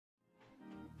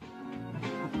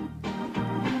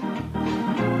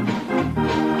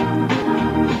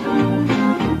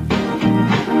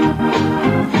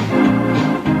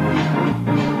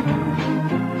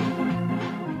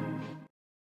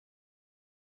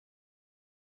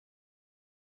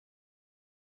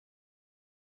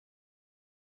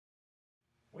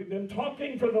We've been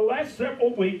talking for the last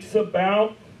several weeks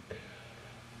about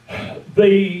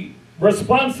the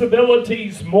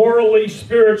responsibilities morally,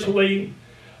 spiritually,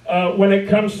 when it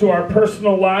comes to our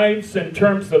personal lives in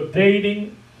terms of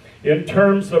dating, in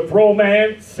terms of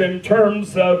romance, in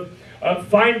terms of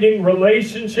finding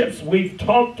relationships. We've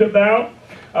talked about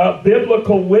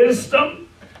biblical wisdom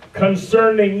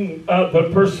concerning the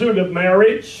pursuit of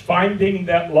marriage, finding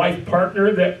that life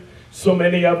partner that so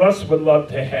many of us would love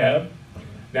to have.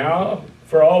 Now,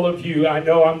 for all of you, I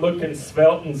know I'm looking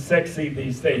svelte and sexy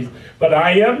these days, but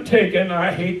I am taken.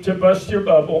 I hate to bust your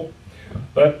bubble.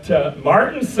 But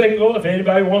Martin's single, if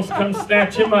anybody wants to come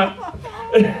snatch him up.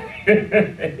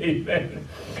 Amen.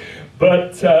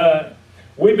 But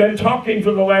we've been talking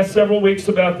for the last several weeks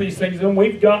about these things, and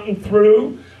we've gotten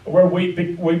through where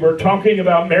we were talking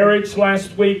about marriage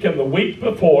last week and the week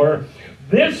before.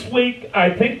 This week, I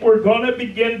think we're going to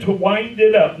begin to wind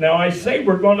it up. Now, I say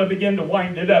we're going to begin to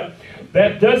wind it up.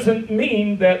 That doesn't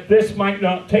mean that this might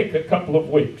not take a couple of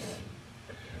weeks.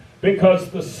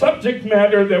 Because the subject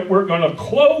matter that we're going to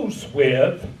close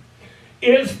with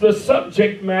is the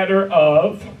subject matter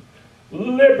of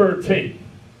liberty.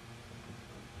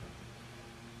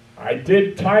 I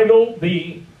did title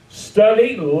the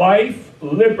study, Life,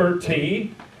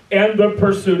 Liberty, and the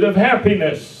Pursuit of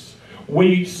Happiness.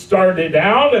 We started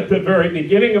out at the very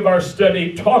beginning of our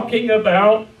study talking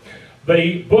about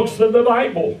the books of the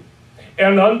Bible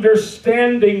and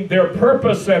understanding their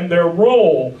purpose and their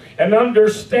role, and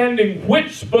understanding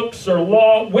which books are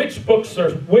law, which books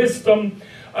are wisdom,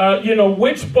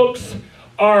 which books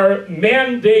are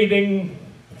mandating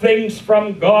things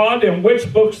from God, and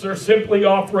which books are simply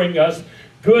offering us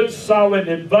good, solid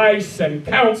advice and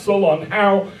counsel on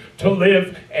how to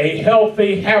live a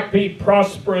healthy, happy,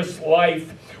 prosperous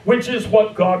life, which is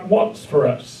what God wants for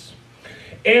us.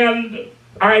 And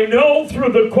I know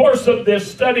through the course of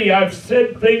this study I've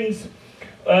said things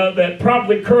that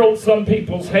probably curled some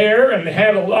people's hair and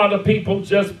had a lot of people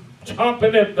just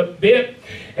chomping at the bit.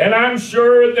 And I'm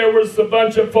sure there was a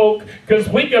bunch of folk, because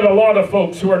we get a lot of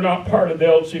folks who are not part of the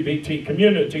LGBT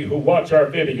community who watch our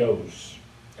videos.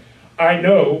 I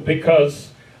know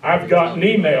because I've gotten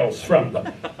emails from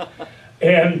them.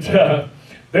 And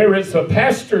there is a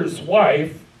pastor's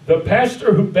wife, the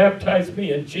pastor who baptized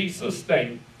me in Jesus'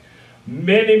 name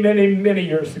many, many, many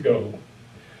years ago.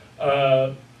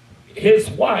 His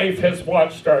wife has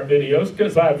watched our videos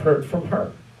because I've heard from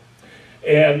her.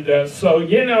 And so,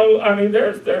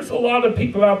 there's a lot of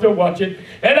people out there watching.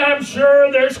 And I'm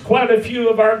sure there's quite a few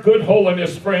of our good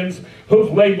holiness friends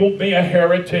who've labeled me a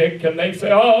heretic. And they say,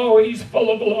 oh, he's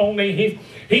full of baloney.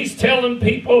 He's telling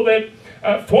people that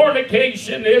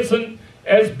fornication isn't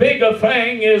as big a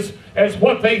thing as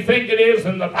what they think it is.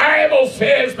 And the Bible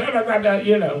says, blah, blah, blah,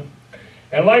 blah,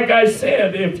 And like I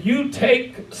said, if you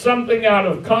take something out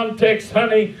of context,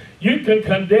 honey, you can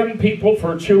condemn people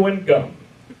for chewing gum.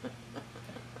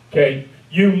 Okay,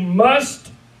 you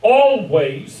must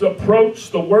always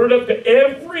approach the Word of God,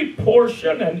 every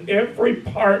portion and every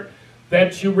part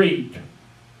that you read.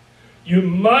 You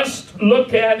must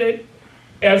look at it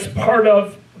as part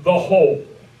of the whole.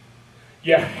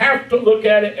 You have to look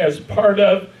at it as part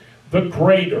of the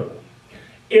greater.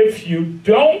 If you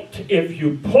don't, if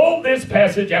you pull this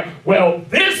passage out, well,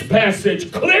 this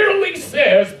passage clearly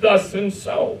says thus and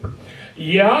so.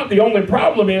 Yeah, the only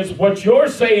problem is what you're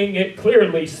saying it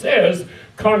clearly says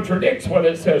contradicts what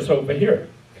it says over here.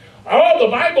 Oh,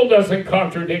 the Bible doesn't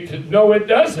contradict it. No, it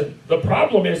doesn't. The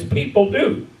problem is people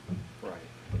do. Right.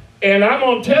 And I'm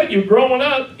going to tell you, growing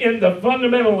up in the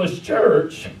fundamentalist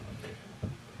church,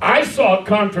 I saw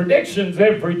contradictions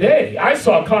every day. I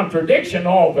saw contradiction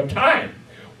all the time.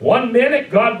 One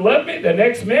minute, God loved me. The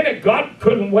next minute, God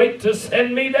couldn't wait to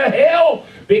send me to hell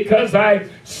because I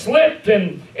slipped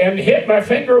and hit my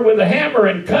finger with a hammer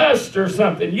and cussed or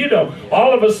something.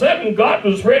 All of a sudden, God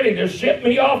was ready to ship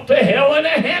me off to hell in a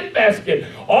handbasket.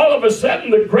 All of a sudden,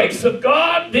 the grace of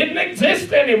God didn't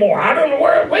exist anymore. I don't know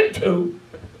where it went to.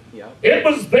 Yeah. It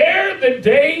was there the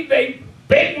day they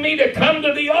begged me to come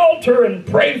to the altar and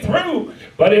pray through,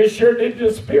 but it sure did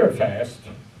disappear fast.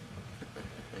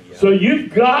 So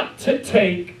you've got to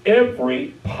take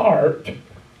every part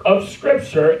of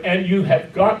Scripture and you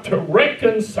have got to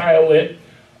reconcile it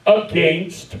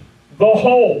against the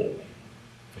whole.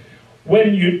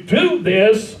 When you do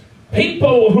this,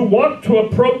 people who want to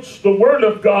approach the Word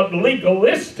of God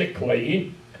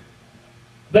legalistically,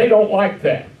 they don't like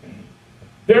that.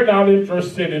 They're not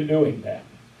interested in doing that.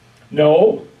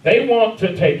 No, they want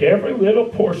to take every little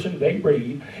portion they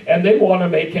read and they want to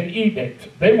make an edict.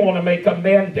 They want to make a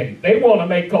mandate. They want to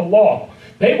make a law.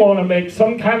 They want to make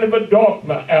some kind of a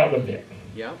dogma out of it.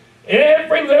 Yeah.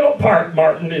 Every little part,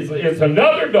 Martin, is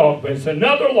another dogma, it's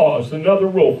another law, it's another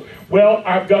rule. Well,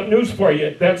 I've got news for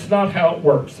you. That's not how it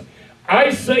works. I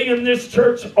say in this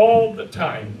church all the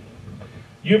time,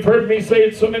 you've heard me say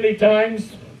it so many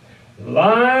times,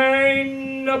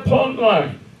 line upon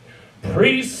line,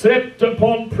 precept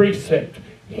upon precept,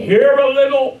 here a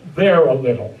little, there a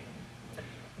little.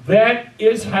 That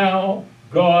is how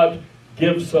God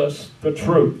gives us the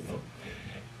truth.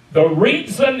 The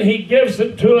reason he gives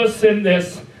it to us in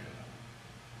this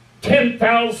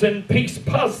 10,000 piece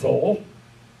puzzle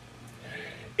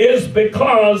is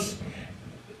because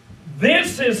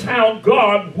this is how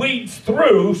God weeds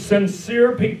through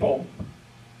sincere people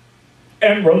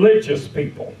and religious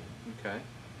people. Okay.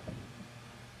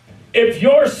 If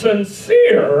you're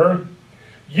sincere,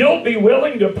 you'll be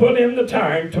willing to put in the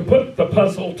time to put the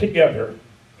puzzle together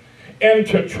and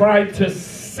to try to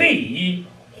see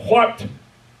what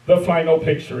the final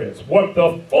picture is, what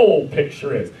the full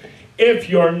picture is. If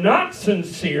you're not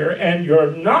sincere and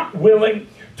you're not willing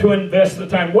to invest the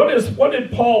time, what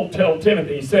did Paul tell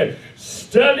Timothy? He said,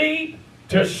 study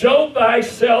to show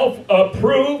thyself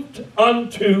approved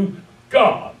unto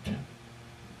God,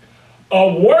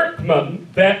 a workman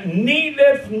that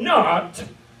needeth not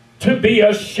to be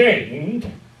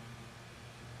ashamed,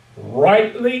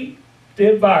 rightly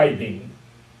dividing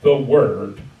the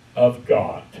word of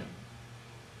God.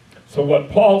 So what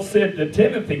Paul said to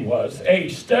Timothy was, hey,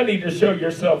 study to show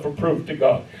yourself approved to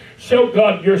God. Show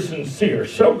God you're sincere.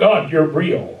 Show God you're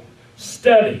real.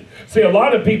 Study. See, a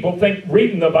lot of people think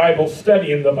reading the Bible,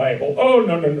 studying the Bible. Oh,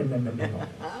 no, no, no, no, no, no.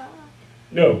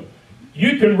 No.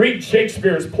 You can read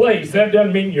Shakespeare's plays. That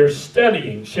doesn't mean you're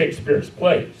studying Shakespeare's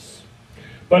plays.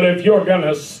 But if you're going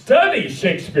to study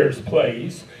Shakespeare's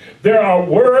plays, there are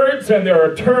words and there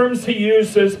are terms he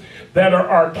uses that are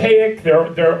archaic.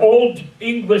 They're old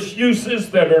English uses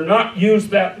that are not used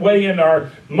that way in our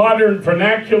modern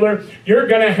vernacular. You're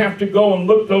going to have to go and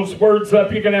look those words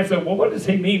up. You're going to have to say, well, what does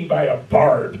he mean by a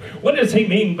bard? What does he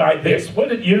mean by this?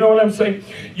 You know what I'm saying?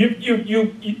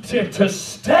 To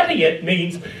study it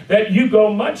means that you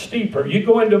go much deeper. You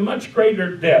go into much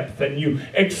greater depth and you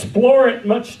explore it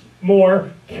much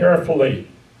more carefully.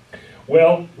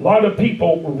 Well, a lot of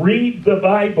people read the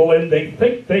Bible and they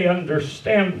think they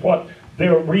understand what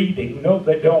they're reading. No,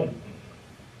 they don't.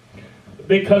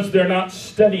 Because they're not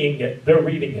studying it, they're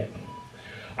reading it.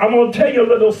 I'm going to tell you a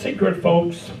little secret,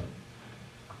 folks.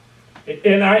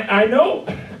 And I know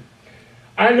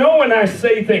when I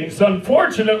say things,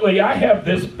 unfortunately, I have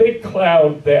this big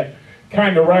cloud that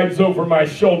kind of rides over my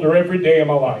shoulder every day of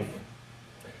my life.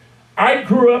 I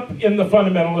grew up in the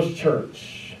fundamentalist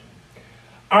church.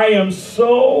 I am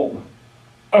so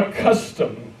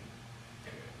accustomed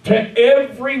to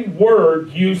every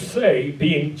word you say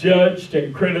being judged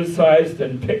and criticized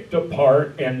and picked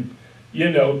apart and,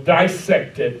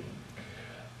 dissected,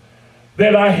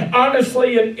 that I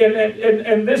honestly,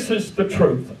 and this is the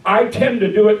truth, I tend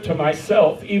to do it to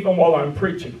myself even while I'm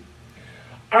preaching.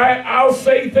 I'll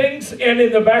say things, and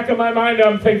in the back of my mind,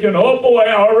 I'm thinking, oh boy,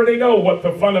 I already know what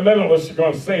the fundamentalists are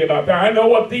going to say about that. I know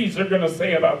what these are going to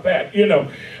say about that.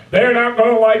 They're not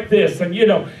going to like this. And,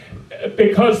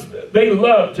 because they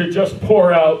love to just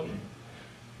pour out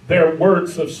their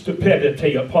words of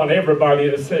stupidity upon everybody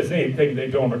that says anything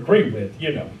they don't agree with,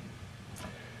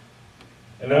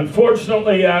 And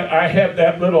unfortunately, I have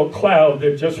that little cloud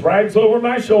that just rides over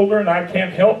my shoulder, and I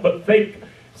can't help but think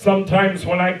sometimes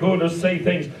when I go to say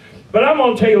things. But I'm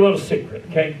going to tell you a little secret,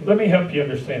 okay? Let me help you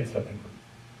understand something.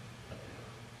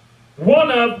 One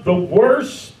of the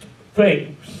worst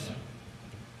things,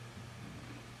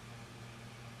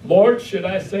 Lord, should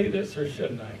I say this or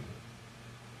shouldn't I?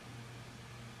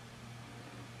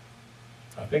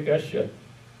 I think I should.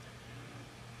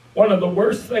 One of the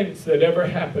worst things that ever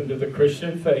happened to the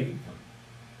Christian faith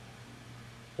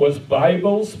was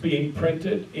Bibles being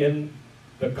printed in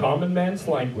the common man's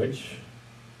language,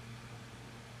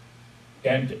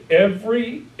 and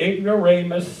every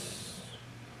ignoramus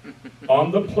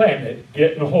on the planet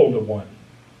getting a hold of one.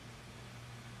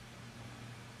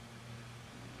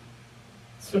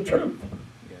 It's the truth.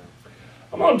 Yeah.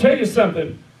 I'm going to tell you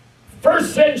something.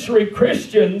 First century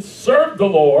Christians served the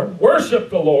Lord, worshiped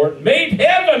the Lord, made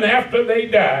heaven after they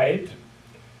died,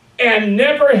 and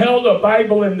never held a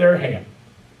Bible in their hand.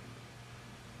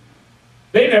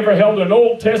 They never held an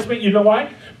Old Testament. You know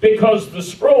why? Because the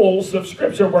scrolls of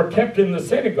Scripture were kept in the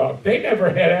synagogue. They never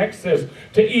had access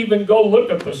to even go look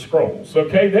at the scrolls,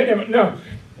 okay? They never, no.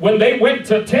 When they went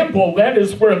to temple, that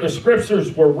is where the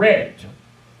Scriptures were read.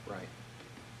 Right.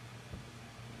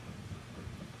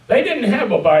 They didn't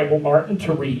have a Bible, Martin,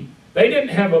 to read. They didn't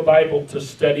have a Bible to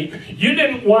study. You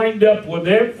didn't wind up with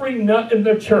every nut in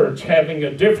the church having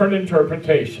a different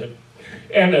interpretation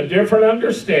and a different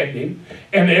understanding,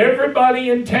 and everybody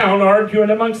in town arguing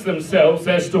amongst themselves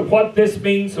as to what this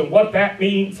means and what that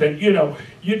means. And you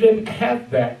didn't have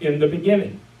that in the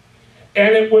beginning.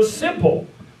 And it was simple.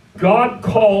 God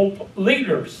called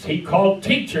leaders. He called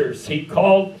teachers. He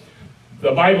called,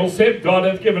 the Bible said, God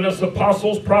hath given us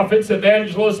apostles, prophets,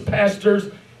 evangelists, pastors,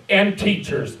 and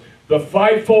teachers. The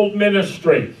fivefold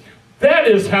ministry. That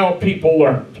is how people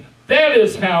learned. That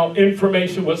is how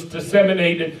information was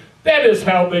disseminated. That is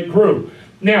how they grew.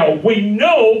 Now, we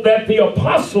know that the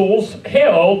apostles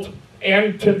held,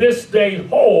 and to this day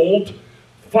hold,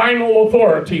 final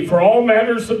authority for all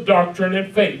matters of doctrine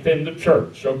and faith in the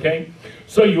church, okay?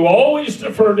 So you always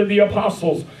defer to the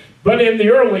apostles. But in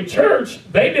the early church,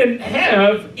 they didn't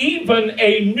have even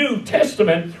a New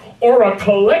Testament or a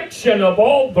collection of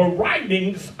all the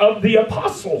writings of the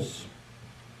apostles.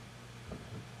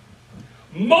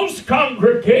 Most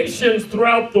congregations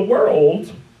throughout the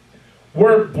world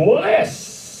were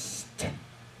blessed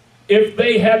if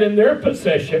they had in their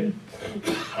possession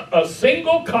a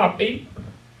single copy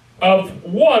of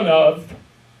one of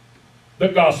the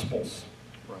Gospels.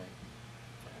 Right.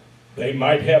 They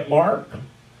might have Mark,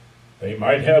 they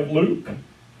might have Luke,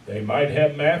 they might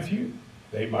have Matthew,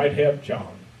 they might have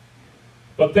John.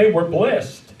 But they were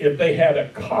blessed if they had a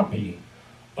copy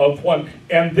of one.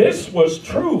 And this was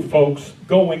true, folks,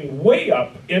 going way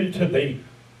up into the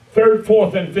 3rd,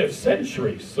 4th, and 5th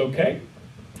centuries, okay?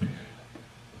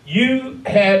 You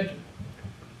had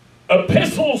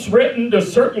epistles written to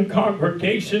certain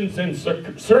congregations in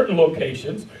certain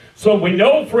locations. So we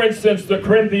know, for instance, the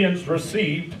Corinthians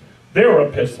received their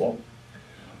epistle.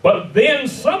 But then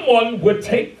someone would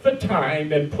take the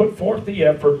time and put forth the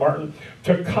effort, Martin,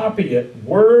 to copy it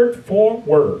word for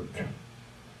word.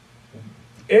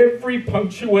 Every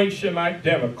punctuation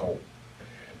identical.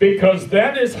 Because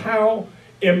that is how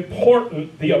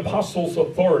important the apostles'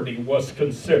 authority was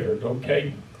considered,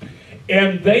 okay?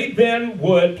 And they then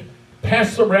would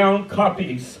pass around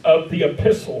copies of the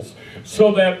epistles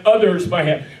so that others might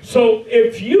have. So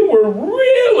if you were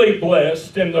really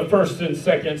blessed in the 1st and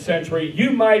 2nd century,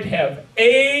 you might have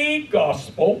a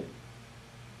gospel,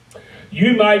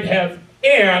 you might have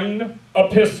an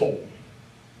epistle.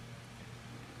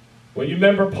 Well, you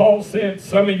remember Paul said,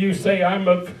 some of you say I'm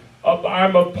of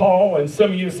Paul, and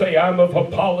some of you say I'm of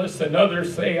Apollos, and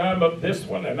others say I'm of this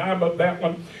one and I'm of that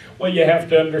one. Well, you have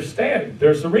to understand,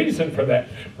 there's a reason for that.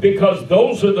 Because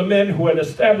those are the men who had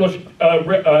established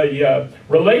a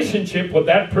relationship with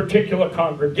that particular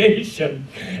congregation.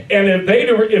 And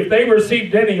if they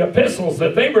received any epistles,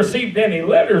 if they received any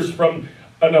letters from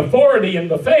an authority in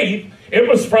the faith, it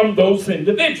was from those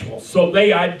individuals. So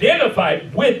they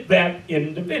identified with that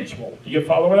individual. Do you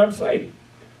follow what I'm saying?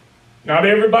 Not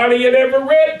everybody had ever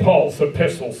read Paul's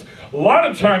epistles. A lot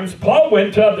of times Paul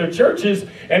went to other churches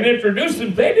and introduced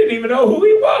them. They didn't even know who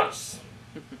he was.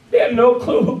 They had no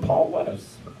clue who Paul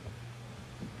was.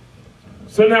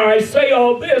 So now I say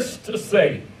all this to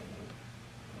say,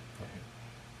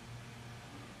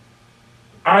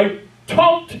 I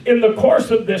talked in the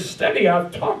course of this study,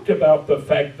 I've talked about the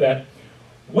fact that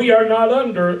we are not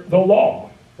under the law.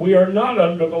 We are not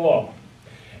under the law.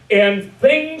 And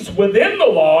things within the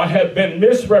law have been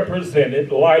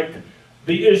misrepresented, like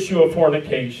the issue of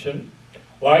fornication,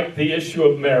 like the issue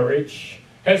of marriage,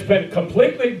 has been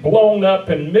completely blown up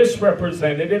and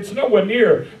misrepresented. It's nowhere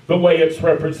near the way it's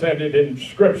represented in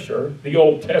Scripture, the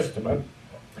Old Testament.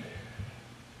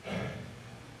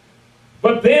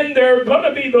 But then there are going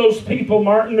to be those people,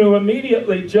 Martin, who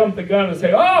immediately jump the gun and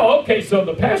say, oh, okay, so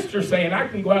the pastor's saying I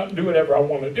can go out and do whatever I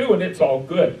want to do and it's all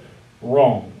good.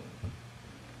 Wrong.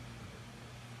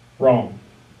 Wrong.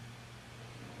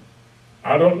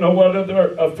 I don't know what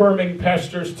other affirming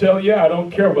pastors tell you. I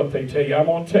don't care what they tell you. I'm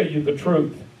going to tell you the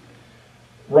truth.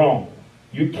 Wrong.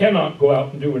 You cannot go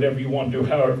out and do whatever you want to do,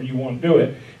 however you want to do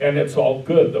it, and it's all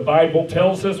good. The Bible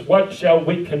tells us, what shall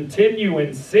we continue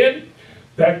in sin,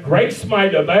 that grace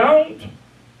might abound?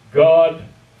 God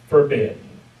forbid.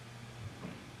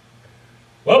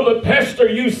 Well, but pastor,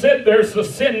 you said there's a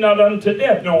sin not unto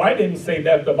death. No, I didn't say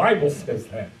that. The Bible says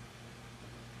that.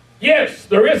 Yes,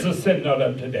 there is a sin not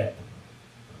unto death.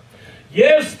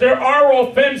 Yes, there are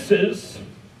offenses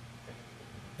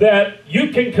that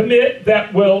you can commit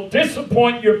that will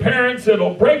disappoint your parents,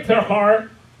 it'll break their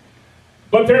heart,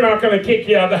 but they're not going to kick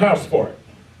you out of the house for it.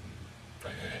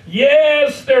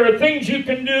 Yes, there are things you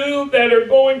can do that are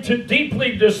going to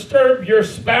deeply disturb your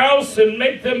spouse and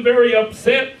make them very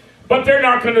upset, but they're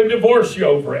not going to divorce you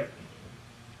over it.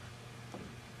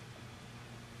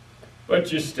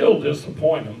 but you still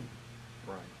disappoint them.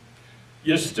 Right.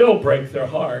 You still break their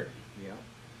heart. Yeah.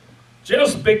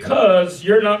 Just because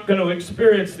you're not going to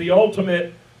experience the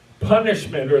ultimate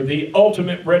punishment or the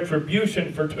ultimate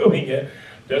retribution for doing it,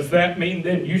 does that mean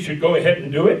then you should go ahead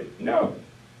and do it? No.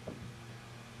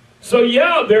 So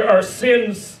yeah, there are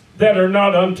sins that are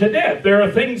not unto death. There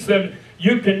are things that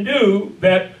you can do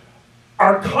that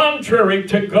are contrary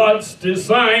to God's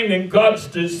design and God's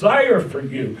desire for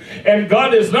you. And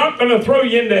God is not going to throw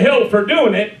you into hell for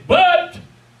doing it, but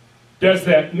does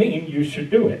that mean you should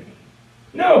do it?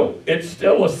 No, it's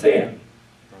still a sin.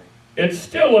 It's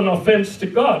still an offense to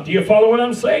God. Do you follow what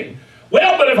I'm saying?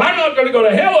 Well, but if I'm not going to go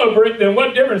to hell over it, then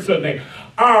what difference does it make?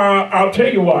 I'll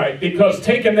tell you why. Because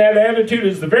taking that attitude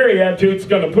is the very attitude that's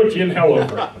going to put you in hell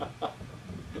over it.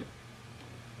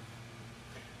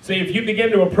 See, if you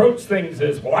begin to approach things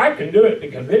as, well, I can do it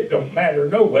because it don't matter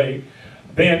no way,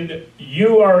 then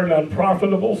you are an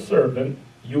unprofitable servant.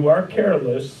 You are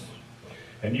careless.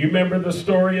 And you remember the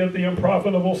story of the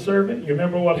unprofitable servant? You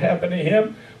remember what happened to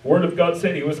him? Word of God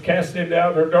said he was cast into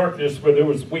outer darkness where there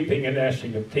was weeping and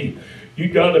gnashing of teeth. You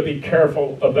got to be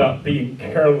careful about being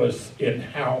careless in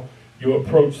how you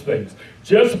approach things.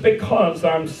 Just because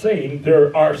I'm saying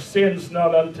there are sins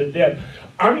not unto death,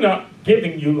 I'm not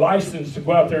giving you license to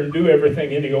go out there and do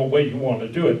everything any old way you want to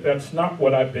do it. That's not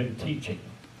what I've been teaching.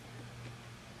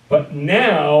 But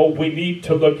now we need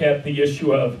to look at the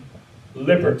issue of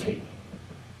liberty.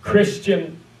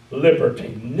 Christian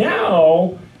liberty.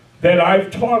 Now that I've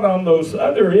taught on those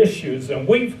other issues, and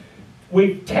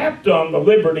we've tapped on the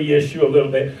liberty issue a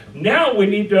little bit, now we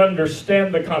need to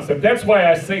understand the concept. That's why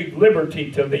I say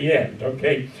liberty to the end,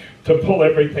 okay, to pull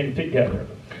everything together.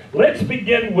 Let's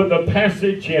begin with a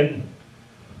passage in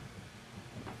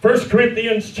 1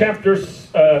 Corinthians chapter,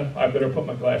 I better put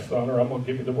my glasses on or I'm going to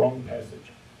give you the wrong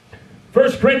passage.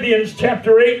 1 Corinthians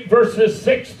chapter 8, verses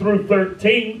 6 through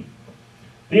 13.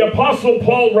 The Apostle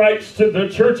Paul writes to the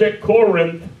church at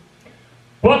Corinth,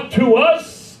 "But to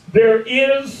us there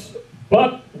is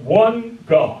but one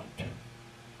God,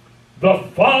 the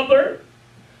Father,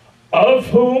 of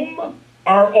whom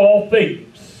are all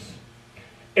things,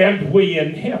 and we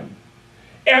in him,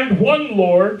 and one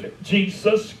Lord,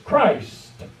 Jesus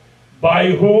Christ, by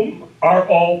whom are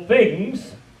all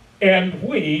things, and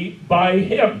we by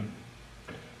him.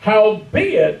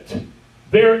 Howbeit,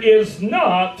 there is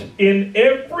not in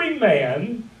every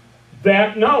man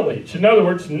that knowledge." In other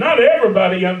words, not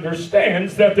everybody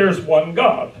understands that there's one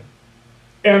God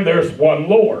and there's one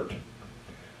Lord.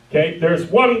 Okay, there's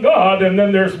one God and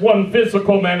then there's one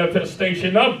physical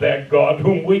manifestation of that God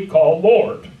whom we call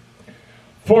Lord.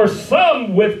 "For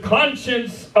some with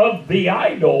conscience of the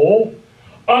idol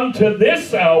unto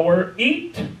this hour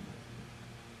eat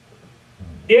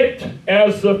it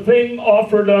as a thing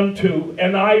offered unto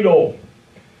an idol,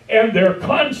 and their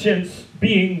conscience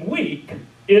being weak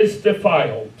is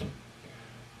defiled.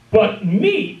 But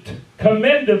meat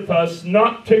commendeth us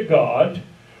not to God,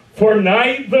 for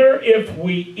neither if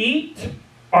we eat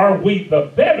are we the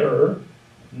better,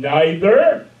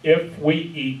 neither if we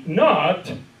eat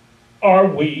not are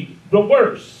we the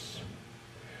worse.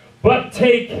 But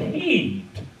take heed,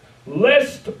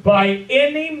 lest by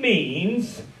any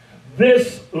means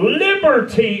this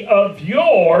liberty of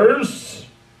yours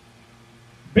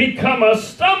become a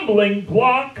stumbling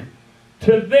block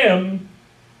to them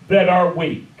that are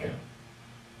weak."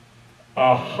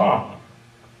 Aha.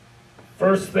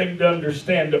 First thing to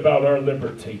understand about our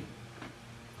liberty.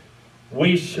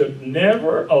 We should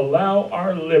never allow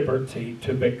our liberty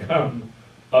to become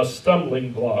a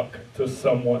stumbling block to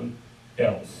someone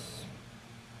else.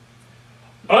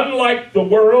 Unlike the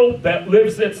world that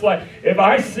lives its life, if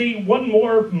I see one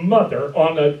more mother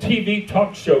on a TV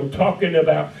talk show talking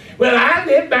about, "Well, I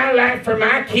lived my life for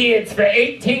my kids for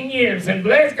 18 years, and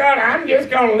bless God, I'm just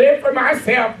going to live for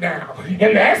myself now.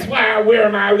 And that's why I wear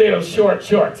my little short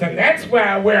shorts, and that's why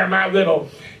I wear my little,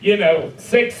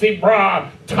 sexy bra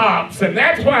tops, and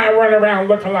that's why I run around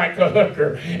looking like a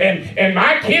hooker. And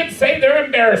my kids say they're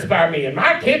embarrassed by me, and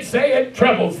my kids say it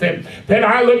troubles them that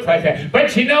I look like that.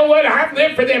 But you know what? I've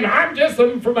lived for them. I'm just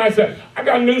living for myself." I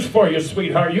got news for you,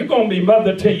 sweetheart. You're going to be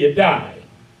mother till you die.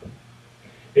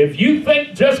 If you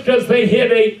think just because they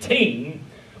hit 18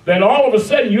 that all of a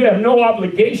sudden you have no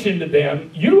obligation to them,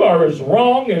 you are as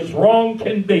wrong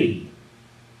can be.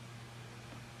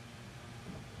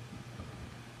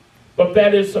 But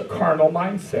that is a carnal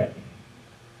mindset.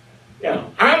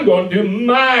 I'm going to do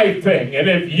my thing. And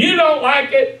if you don't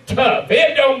like it, tough.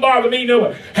 It don't bother me no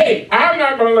way. Hey, I'm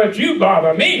not going to let you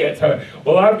bother me.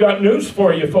 Well, I've got news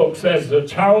for you, folks. As a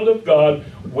child of God,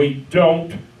 we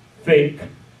don't think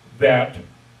that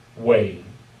way.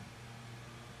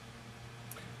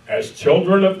 as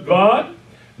children of God,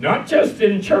 not just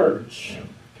in church,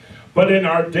 but in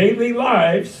our daily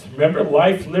lives. Remember,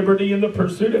 life, liberty, and the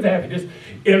pursuit of happiness.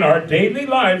 In our daily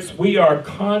lives, we are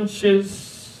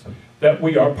conscious that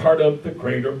we are part of the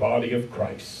greater body of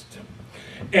Christ.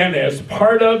 And as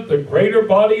part of the greater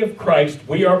body of Christ,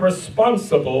 we are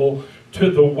responsible to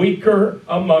the weaker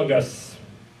among us.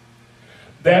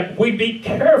 That we be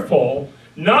careful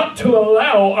not to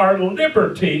allow our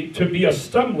liberty to be a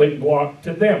stumbling block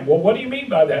to them. Well, what do you mean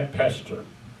by that, Pastor?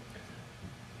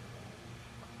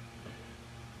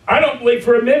 I don't believe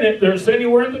for a minute there's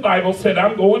anywhere in the Bible said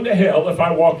I'm going to hell if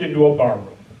I walk into a bar room.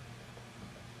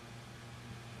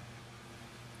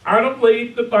 I don't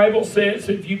believe the Bible says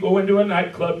if you go into a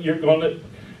nightclub, you're going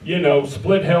to,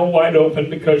 split hell wide open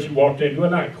because you walked into a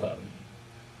nightclub.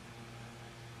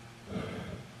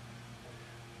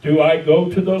 Do I go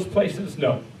to those places?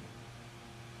 No.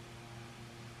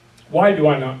 Why do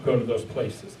I not go to those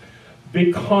places?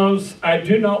 Because I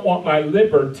do not want my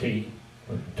liberty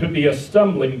to be a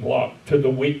stumbling block to the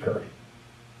weaker.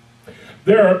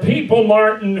 There are people,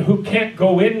 Martin, who can't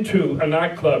go into a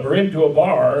nightclub or into a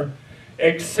bar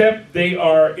except they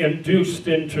are induced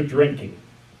into drinking.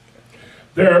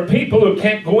 There are people who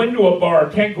can't go into a bar,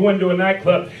 can't go into a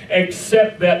nightclub,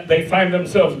 except that they find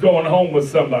themselves going home with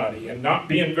somebody and not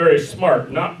being very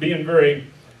smart, not being very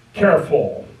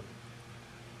careful.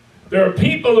 There are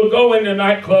people who go into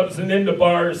nightclubs and into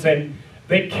bars and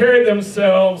they carry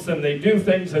themselves and they do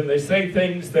things and they say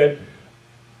things that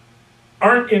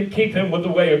aren't in keeping with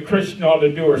the way a Christian ought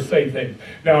to do or say things.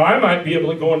 Now, I might be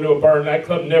able to go into a bar or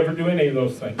nightclub and never do any of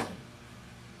those things.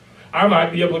 I might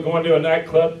be able to go into a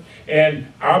nightclub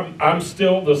and I'm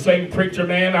still the same preacher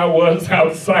man I was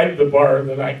outside the bar or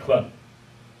the nightclub.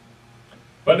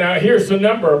 But now here's a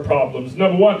number of problems.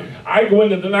 Number one, I go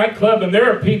into the nightclub and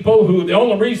there are people who the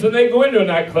only reason they go into a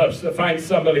nightclub is to find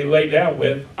somebody to lay down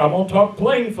with. I'm going to talk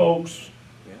plain, folks.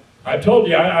 Yeah. I told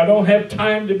you, I don't have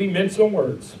time to be mincing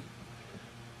words.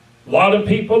 A lot of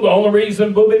people, the only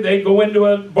reason, booby, they go into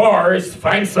a bar is to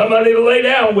find somebody to lay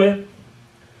down with.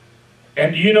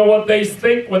 And do you know what they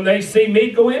think when they see me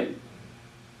go in?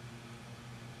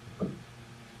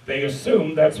 They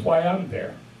assume that's why I'm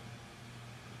there.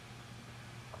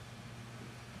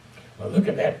 Well, look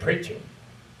at that preacher.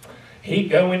 He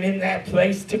going in that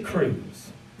place to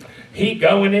cruise. He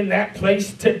going in that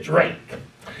place to drink.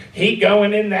 He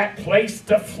going in that place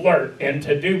to flirt and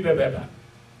to do blah, blah, blah.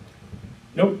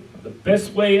 Nope. The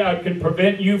best way I can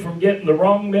prevent you from getting the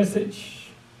wrong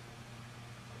message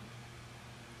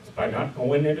is by not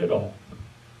going in at all.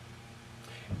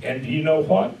 And do you know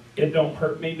what? It don't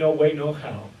hurt me no way, no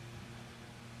how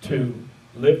to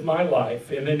live my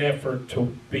life in an effort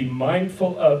to be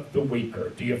mindful of the weaker.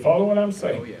 Do you follow what I'm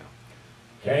saying? Oh, yeah.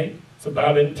 Okay? It's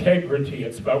about integrity.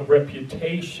 It's about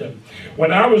reputation.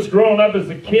 When I was growing up as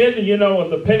a kid, in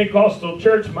the Pentecostal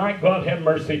church, my God have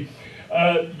mercy,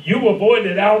 you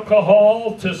avoided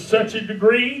alcohol to such a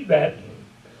degree that,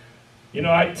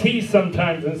 I tease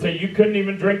sometimes and say you couldn't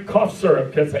even drink cough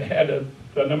syrup because it had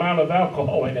an amount of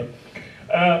alcohol in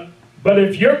it. But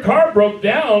if your car broke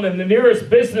down and the nearest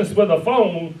business with a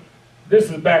phone, this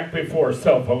is back before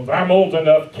cell phones. I'm old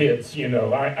enough, kids,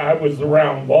 I was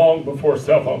around long before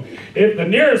cell phone. If the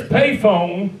nearest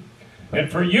payphone, and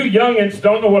for you youngins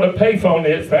don't know what a payphone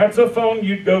is, that's a phone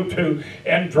you'd go to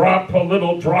and drop a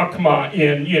little drachma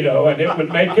in, and it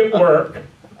would make it work.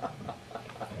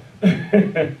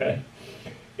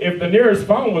 If the nearest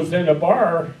phone was in a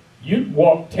bar, you'd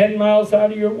walk 10 miles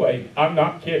out of your way. I'm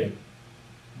not kidding.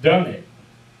 Done it.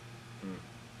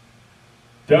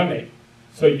 Done it.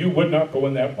 So you would not go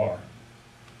in that bar.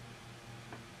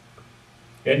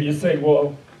 And you say,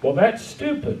 well, that's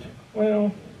stupid.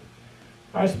 Well,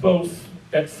 I suppose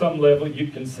at some level you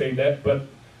can say that, but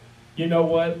you know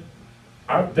what?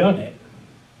 I've done it,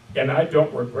 and I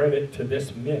don't regret it to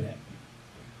this minute.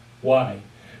 Why?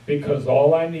 Because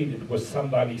all I needed was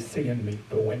somebody seeing me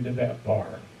go into that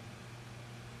bar.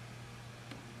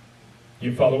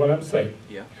 You follow what I'm saying?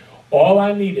 Yeah. All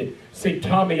I needed. See,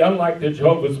 Tommy, unlike the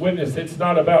Jehovah's Witness, it's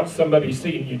not about somebody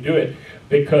seeing you do it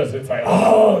because it's like,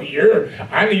 oh,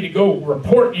 I need to go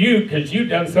report you because you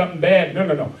done something bad.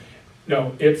 No.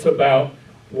 No, it's about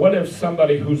what if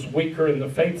somebody who's weaker in the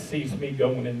faith sees me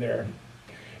going in there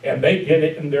and they get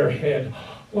it in their head,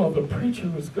 well, the preacher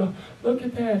was going, look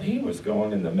at that, he was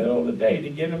going in the middle of the day to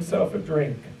get himself a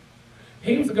drink.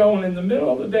 He was going in the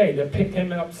middle of the day to pick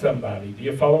him up somebody. Do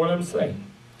you follow what I'm saying?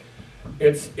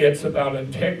 It's about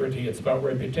integrity. It's about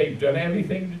reputation. It doesn't have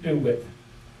anything to do with.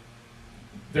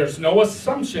 There's no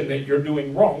assumption that you're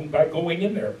doing wrong by going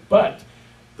in there. But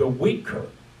the weaker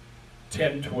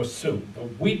tend to assume. The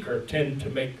weaker tend to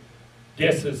make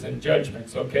guesses and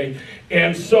judgments, okay?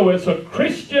 And so as a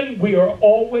Christian, we are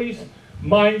always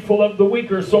mindful of the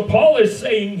weaker. So Paul is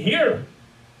saying here,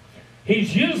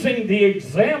 he's using the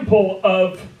example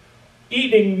of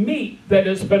eating meat that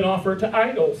has been offered to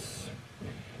idols.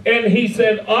 And he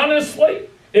said, honestly,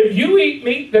 if you eat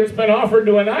meat that's been offered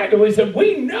to an idol, he said,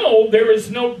 we know there is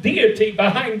no deity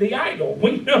behind the idol.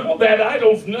 We know that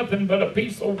idol's nothing but a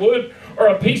piece of wood or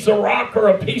a piece of rock or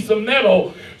a piece of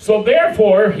metal. So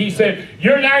therefore, he said,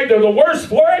 you're neither the worse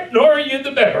for it, nor are you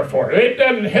the better for it. It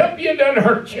doesn't help you, it doesn't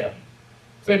hurt you.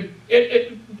 He said,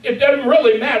 it doesn't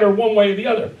really matter one way or the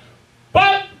other.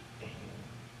 But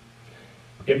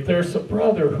if there's a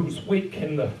brother who's weak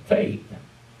in the faith,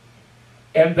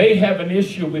 and they have an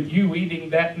issue with you eating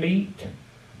that meat,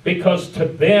 because to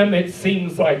them it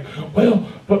seems like, well,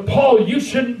 but Paul, you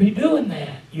shouldn't be doing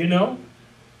that, you know?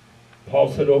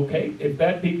 Paul said, okay, if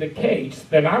that be the case,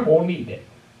 then I won't eat it,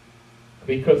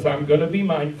 because I'm going to be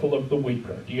mindful of the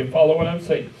weaker. Do you follow what I'm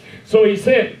saying? So he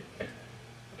said,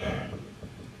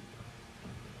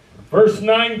 verse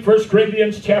 9, 1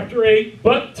 Corinthians chapter 8,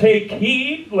 but take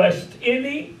heed lest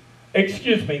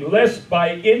by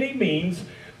any means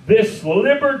this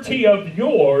liberty of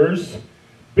yours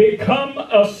become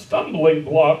a stumbling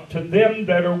block to them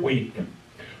that are weak.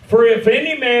 For if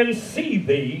any man see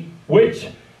thee, which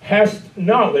hast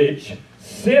knowledge,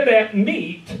 sit at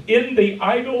meat in the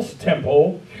idol's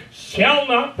temple, shall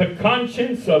not the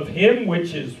conscience of him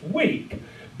which is weak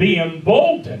be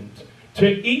emboldened to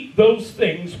eat those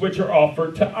things which are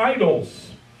offered to idols?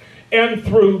 And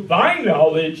through thy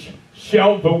knowledge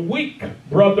shall the weak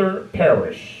brother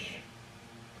perish,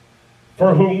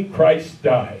 for whom Christ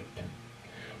died.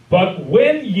 But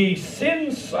when ye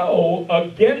sin so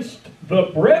against the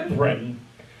brethren,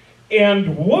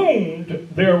 and wound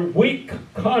their weak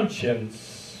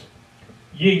conscience,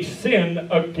 ye sin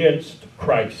against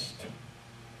Christ.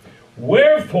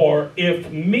 Wherefore,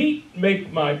 if meat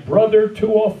make my brother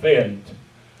to offend,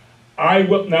 I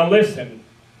will... Now listen.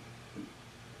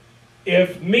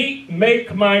 If meat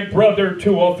make my brother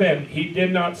to offend. He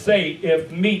did not say,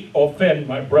 if meat offend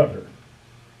my brother.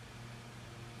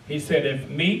 He said, if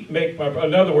meat make my brother.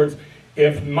 In other words,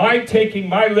 if my taking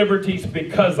my liberties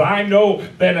because I know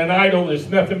that an idol is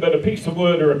nothing but a piece of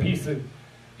wood or a piece of...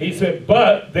 He said,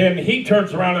 but then he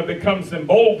turns around and becomes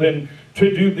emboldened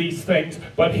to do these things,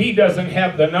 but he doesn't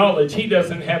have the knowledge. He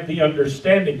doesn't have the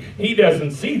understanding. He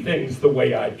doesn't see things the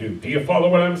way I do. Do you follow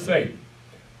what I'm saying?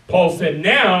 Paul said,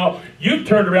 now you've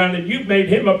turned around and you've made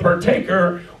him a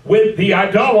partaker with the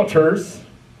idolaters.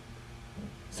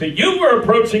 So you were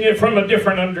approaching it from a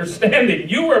different understanding.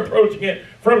 You were approaching it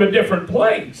from a different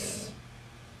place.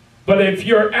 But if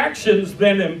your actions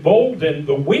then embolden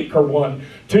the weaker one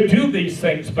to do these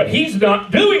things, but he's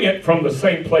not doing it from the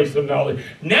same place of knowledge,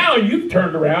 now you've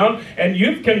turned around and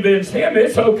you've convinced him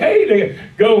it's okay to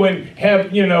go and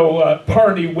have, a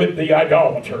party with the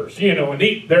idolaters, and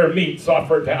eat their meats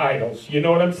offered to idols. You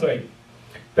know what I'm saying?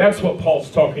 That's what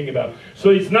Paul's talking about. So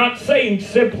he's not saying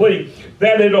simply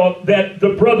that that the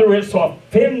brother is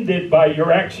offended by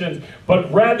your actions, but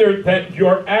rather that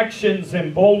your actions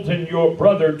embolden your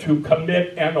brother to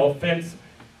commit an offense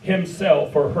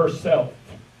himself or herself.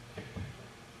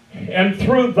 And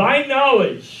through thy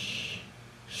knowledge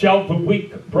shall the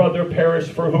weak brother perish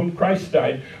for whom Christ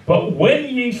died. But when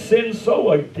ye sin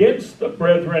so against the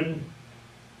brethren,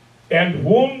 and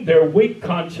wound their weak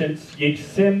conscience, ye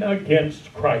sin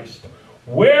against Christ.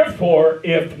 Wherefore,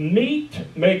 if meat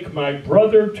make my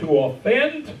brother to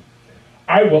offend,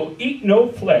 I will eat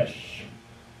no flesh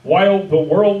while the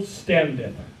world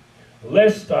standeth,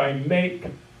 lest I make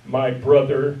my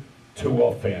brother to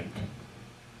offend.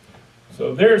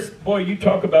 So you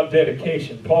talk about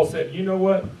dedication. Paul said, you know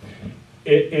what?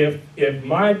 If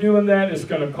my doing that is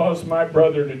going to cause my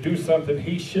brother to do something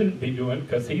he shouldn't be doing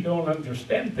because he don't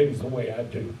understand things the way I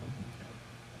do.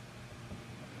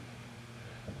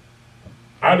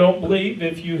 I don't believe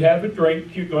if you have a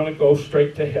drink you're going to go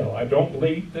straight to hell. I don't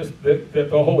believe that the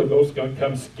Holy Ghost is going to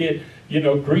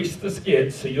come grease the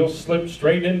skids so you'll slip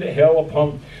straight into hell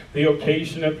upon the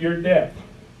occasion of your death.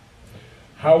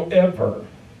 However,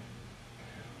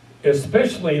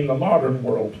 especially in the modern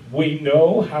world, we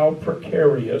know how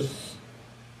precarious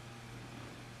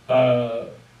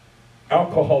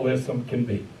alcoholism can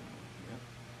be.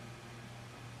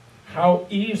 How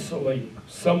easily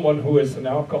someone who is an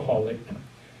alcoholic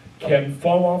can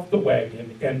fall off the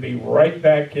wagon and be right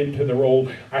back into their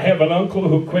old... I have an uncle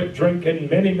who quit drinking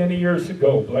many, many years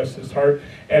ago, bless his heart,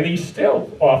 and he's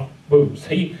still off booze.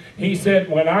 He said,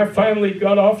 when I finally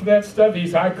got off of that stuff, he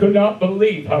said, I could not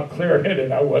believe how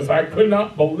clear-headed I was. I could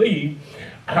not believe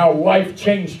how life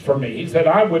changed for me. He said,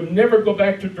 I would never go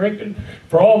back to drinking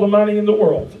for all the money in the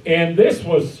world. And this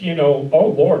was, you know, oh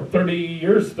Lord,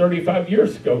 35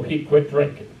 years ago, he quit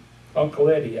drinking. Uncle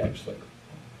Eddie, actually.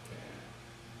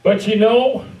 But you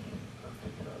know,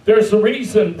 there's a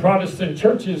reason Protestant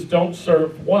churches don't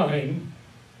serve wine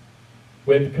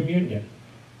with communion.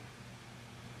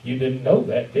 You didn't know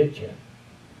that, did you?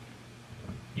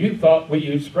 You thought we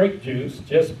used grape juice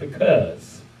just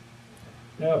because.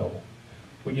 No.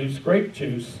 We use grape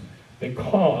juice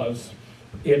because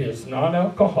it is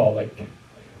non-alcoholic,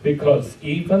 because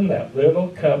even that little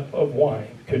cup of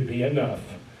wine could be enough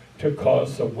to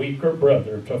cause a weaker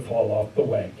brother to fall off the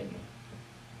wagon.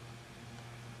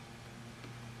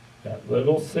 That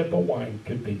little sip of wine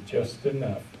could be just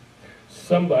enough.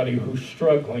 Somebody who's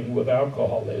struggling with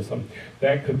alcoholism,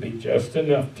 that could be just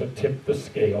enough to tip the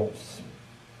scales.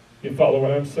 You follow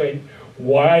what I'm saying?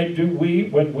 Why do we,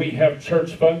 when we have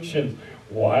church functions,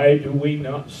 why do we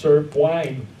not serve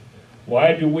wine?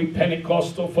 Why do we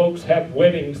Pentecostal folks have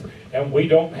weddings and we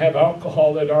don't have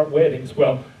alcohol at our weddings?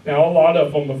 Well, now a lot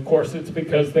of them, of course, it's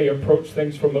because they approach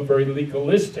things from a very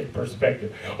legalistic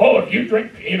perspective. Oh, if you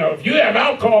drink, you know, if you have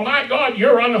alcohol, my God,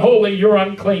 you're unholy, you're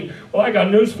unclean. Well, I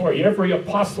got news for you. Every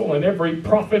apostle and every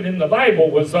prophet in the Bible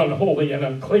was unholy and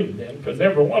unclean then, because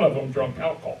every one of them drank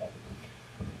alcohol.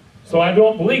 So I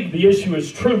don't believe the issue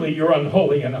is truly you're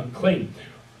unholy and unclean.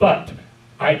 But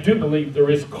I do believe there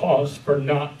is cause for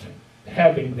not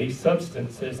having these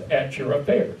substances at your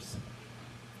affairs.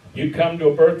 You come to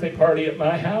a birthday party at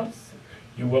my house,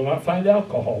 you will not find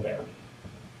alcohol there.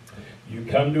 You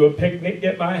come to a picnic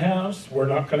at my house, we're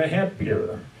not going to have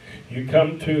beer. You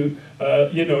come to,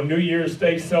 New Year's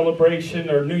Day celebration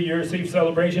or New Year's Eve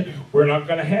celebration, we're not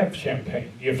going to have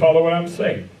champagne. You follow what I'm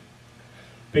saying?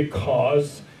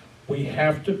 Because we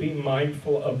have to be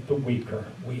mindful of the weaker.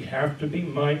 We have to be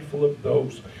mindful of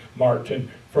those, Martin,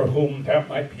 for whom that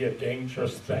might be a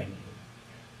dangerous thing.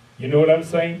 You know what I'm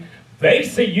saying? They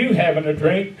see you having a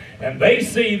drink, and they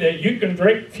see that you can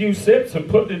drink a few sips and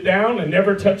put it down and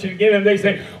never touch it again, and they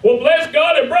say, well, bless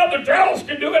God, if Brother Charles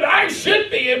can do it, I should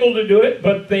be able to do it,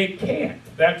 but they can't.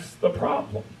 That's the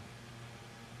problem.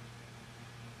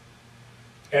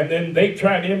 And then they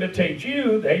try to imitate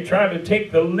you. They try to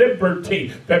take the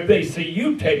liberty that they see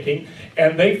you taking,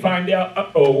 and they find out,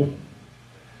 uh-oh,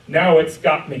 now it's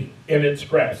got me in its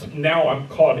grasp. Now I'm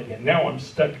caught again. Now I'm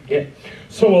stuck again.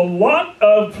 So a lot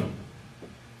of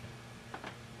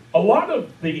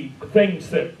the things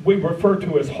that we refer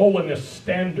to as holiness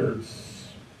standards,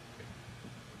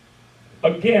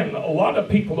 again, a lot of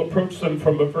people approach them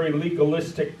from a very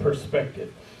legalistic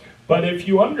perspective. But if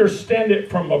you understand it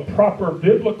from a proper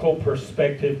biblical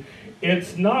perspective,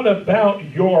 it's not about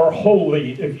you're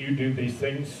holy if you do these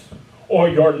things, or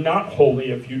you're not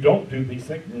holy if you don't do these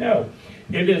things. No,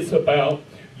 it is about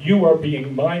you are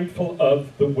being mindful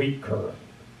of the weaker.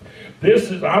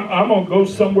 I'm going to go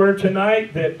somewhere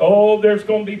tonight that, oh, there's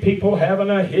going to be people having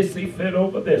a hissy fit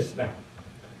over this now.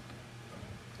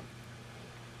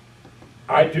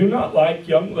 I do not like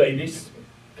young ladies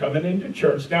coming into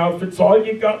church. Now, if it's all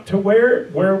you got to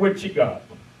wear what you got.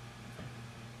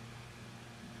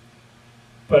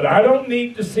 But I don't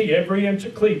need to see every inch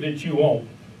of cleavage you own.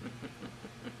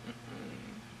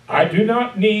 I do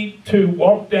not need to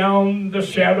walk down the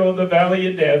shadow of the valley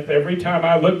of death every time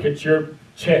I look at your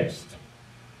chest.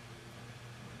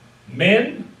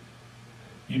 Men,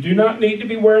 you do not need to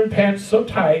be wearing pants so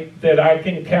tight that I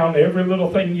can count every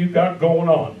little thing you got going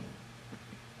on.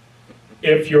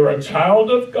 If you're a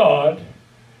child of God,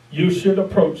 you should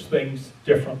approach things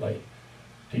differently.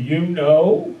 Do you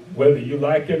know whether you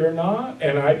like it or not?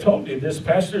 And I told you, this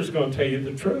pastor is going to tell you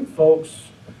the truth, folks.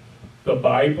 The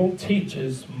Bible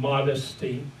teaches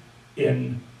modesty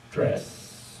in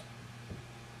dress.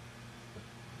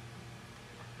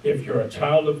 If you're a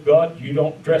child of God, you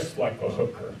don't dress like a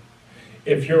hooker.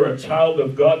 If you're a child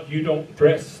of God, you don't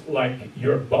dress like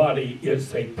your body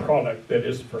is a product that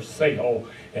is for sale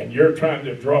and you're trying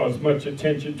to draw as much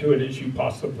attention to it as you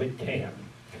possibly can.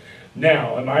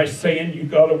 Now, am I saying you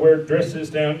got to wear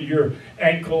dresses down to your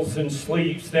ankles and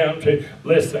sleeves down to...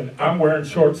 Listen, I'm wearing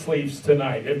short sleeves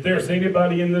tonight. If there's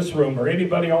anybody in this room or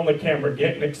anybody on the camera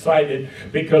getting excited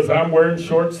because I'm wearing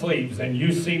short sleeves and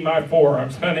you see my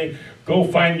forearms, honey, go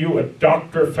find you a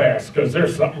doctor fast because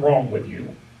there's something wrong with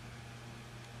you.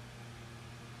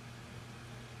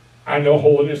 I know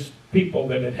holiness people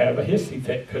that have a hissy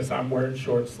fit because I'm wearing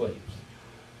short sleeves.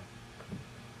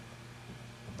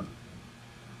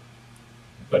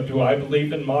 But do I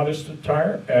believe in modest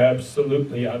attire?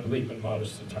 Absolutely, I believe in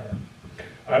modest attire.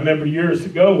 I remember years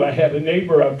ago, I had a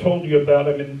neighbor, I've told you about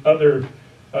him in other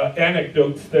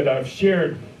anecdotes that I've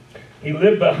shared. He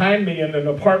lived behind me in an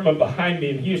apartment behind me,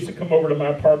 and he used to come over to my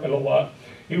apartment a lot.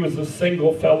 He was a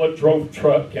single fella, drove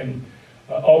truck, and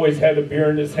always had a beer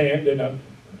in his hand and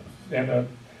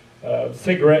a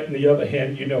cigarette in the other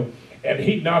hand, you know. And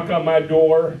he'd knock on my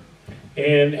door,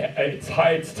 and it's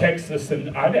Heights, Texas,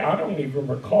 and I don't even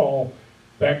recall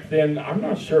back then. I'm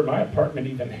not sure my apartment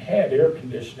even had air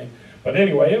conditioning. But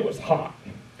anyway, it was hot.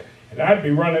 And I'd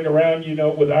be running around, you know,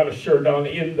 without a shirt on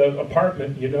in the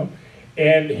apartment, you know.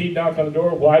 And he'd knock on the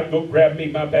door. Well, I'd go grab me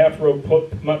my bathrobe,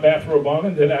 put my bathrobe on,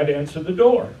 and then I'd answer the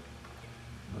door.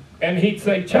 And he'd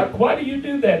say, Chuck, why do you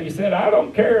do that? He said, I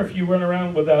don't care if you run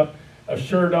around without a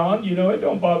shirt on. You know, it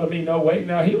don't bother me no way.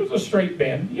 Now, he was a straight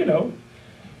man, you know.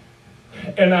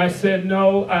 And I said,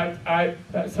 no,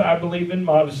 I believe in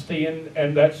modesty,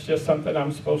 and that's just something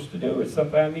I'm supposed to do. It's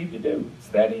something I need to do. It's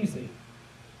that easy.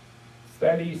 It's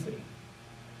that easy.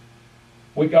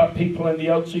 We got people in the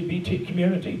LGBT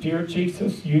community. Dear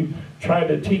Jesus, you try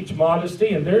to teach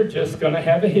modesty, and they're just going to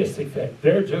have a hissy fit.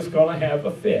 They're just going to have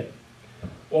a fit.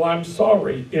 Well, I'm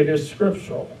sorry. It is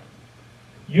scriptural.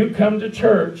 You come to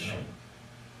church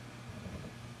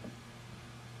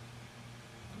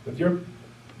with your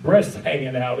breasts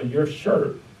hanging out of your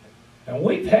shirt. And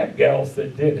we've had gals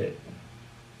that did it.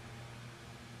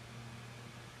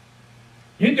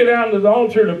 You get down to the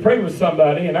altar to pray with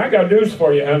somebody, and I got news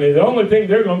for you, honey. The only thing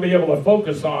they're going to be able to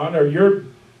focus on are your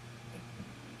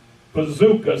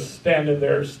bazookas standing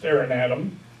there staring at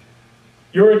them.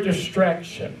 You're a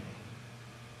distraction.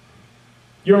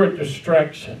 You're a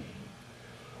distraction.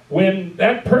 When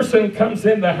that person comes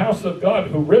in the house of God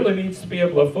who really needs to be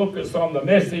able to focus on the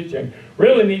message and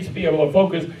really needs to be able to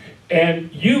focus,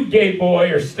 and you, gay boy,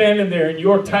 are standing there in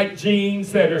your tight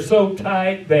jeans that are so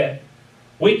tight that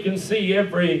we can see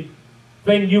everything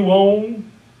you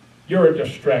own, you're a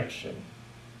distraction.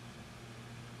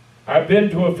 I've been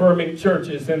to affirming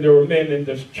churches, and there were men in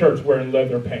this church wearing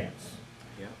leather pants.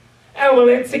 Yeah. Oh, well,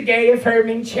 it's a gay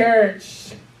affirming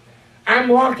church. I'm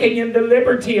walking in the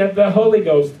liberty of the Holy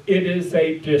Ghost. It is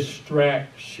a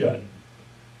distraction.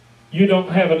 You don't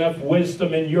have enough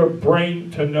wisdom in your brain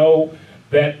to know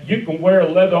that you can wear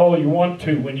leather all you want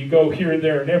to when you go here,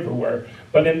 there, and everywhere.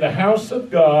 But in the house of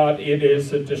God, it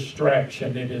is a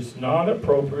distraction. It is not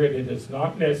appropriate. It is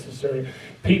not necessary.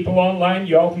 People online,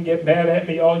 y'all can get mad at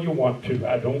me all you want to.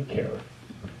 I don't care.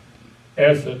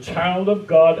 As a child of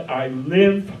God, I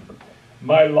live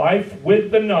my life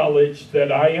with the knowledge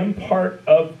that I am part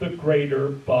of the greater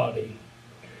body.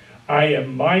 I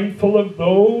am mindful of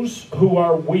those who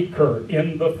are weaker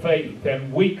in the faith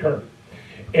and weaker.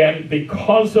 And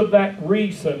because of that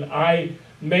reason, I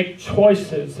make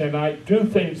choices and I do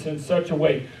things in such a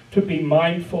way to be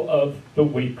mindful of the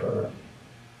weaker.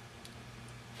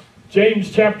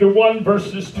 James chapter 1,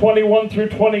 verses 21 through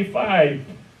 25.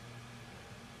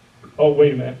 Oh,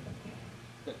 wait a minute.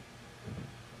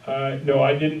 No,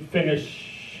 I didn't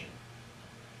finish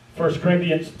 1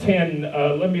 Corinthians 10.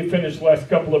 Let me finish the last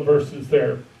couple of verses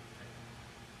there.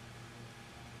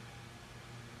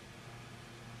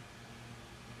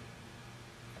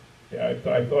 Yeah,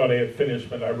 I thought I had finished,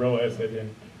 but I realized I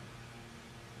didn't.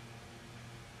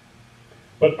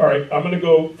 But all right, I'm going to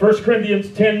go 1 Corinthians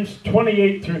 10,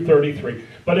 28 through 33.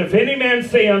 But if any man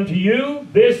say unto you,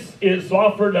 this is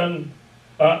offered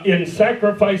in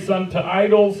sacrifice unto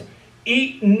idols,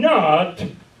 eat not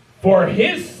for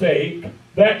his sake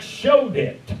that showed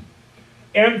it,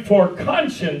 and for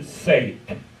conscience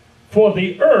sake. For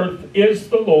the earth is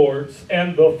the Lord's,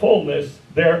 and the fullness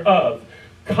thereof.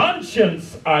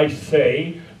 Conscience, I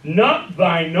say, not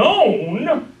thine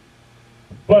own,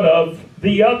 but of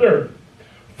the other.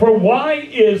 For why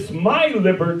is my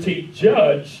liberty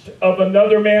judged of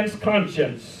another man's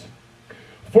conscience?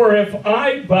 For if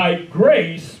I by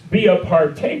grace be a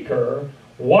partaker,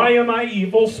 why am I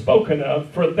evil spoken of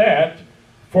for that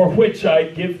for which I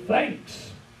give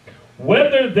thanks?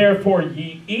 Whether therefore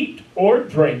ye eat or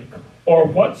drink, or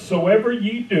whatsoever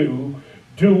ye do,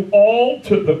 do all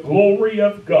to the glory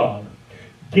of God.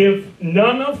 Give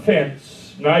none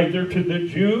offense, neither to the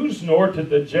Jews, nor to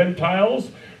the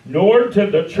Gentiles, nor to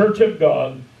the church of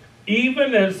God,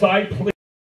 even as I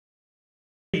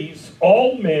please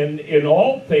all men in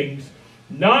all things,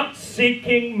 not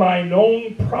seeking mine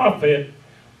own profit,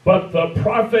 but the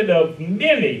profit of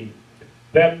many,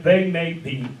 that they may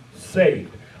be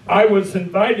saved. I was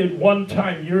invited one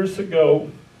time years ago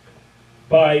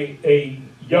by a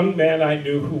young man I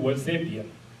knew who was Indian.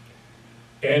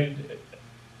 And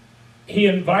he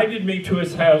invited me to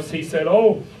his house. He said,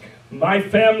 oh, my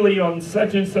family on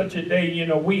such and such a day, you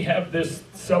know, we have this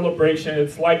celebration.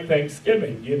 It's like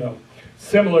Thanksgiving, you know,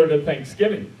 similar to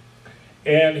Thanksgiving.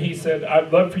 And he said,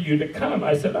 I'd love for you to come.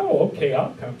 I said, oh, okay,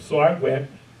 I'll come. So I went.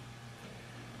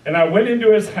 And I went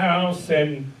into his house,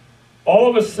 and all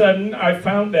of a sudden I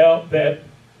found out that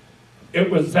it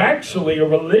was actually a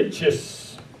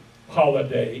religious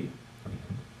holiday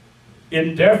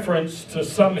in deference to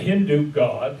some Hindu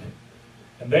god.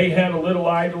 And they had a little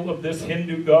idol of this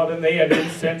Hindu god, and they had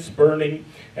incense burning,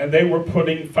 and they were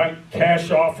putting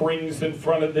cash offerings in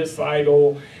front of this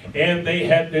idol, and they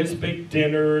had this big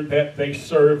dinner that they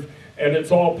served, and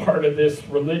it's all part of this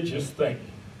religious thing.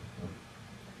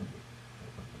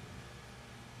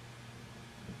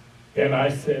 And I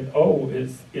said, oh,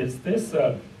 is this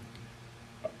a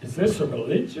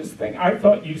religious thing? I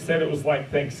thought you said it was like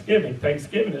Thanksgiving.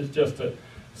 Thanksgiving is just a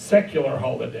secular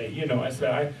holiday. You know, I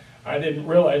said, I didn't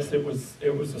realize it was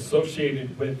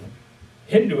associated with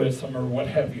Hinduism or what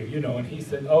have you, you know. And he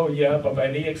said, oh yeah, but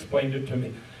and he explained it to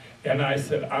me. And I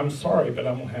said, I'm sorry, but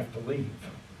I'm gonna have to leave.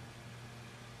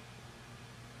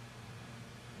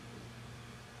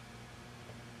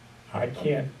 I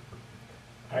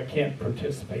can't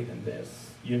participate in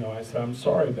this. You know, I said, I'm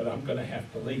sorry, but I'm gonna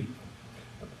have to leave.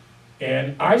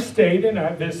 And I stayed and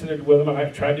I visited with them, and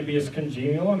I tried to be as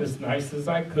congenial and as nice as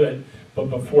I could. But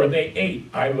before they ate,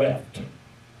 I left.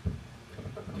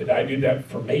 Did I do that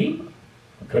for me?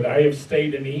 Could I have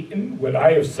stayed and eaten? Would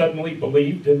I have suddenly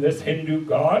believed in this Hindu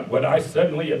god? Would I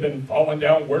suddenly have been falling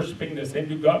down worshiping this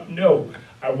Hindu god? No,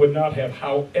 I would not have.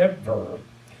 However,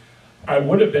 I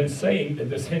would have been saying to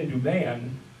this Hindu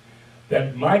man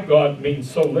that my God means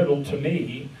so little to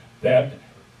me that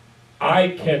I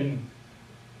can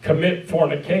commit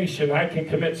fornication, I can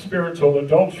commit spiritual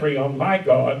adultery on my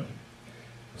God,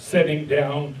 sitting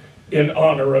down in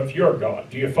honor of your God.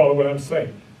 Do you follow what I'm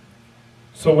saying?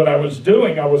 So what I was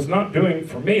doing, I was not doing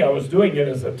for me, I was doing it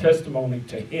as a testimony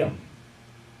to him.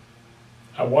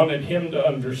 I wanted him to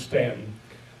understand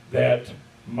that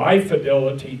my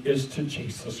fidelity is to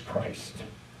Jesus Christ.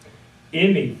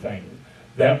 Anything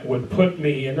that would put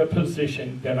me in a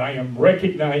position that I am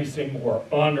recognizing or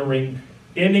honoring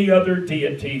any other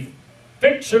deity,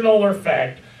 fictional or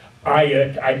fact,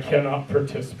 I cannot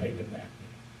participate in that.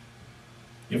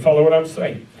 You follow what I'm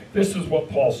saying? This is what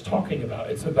Paul's talking about.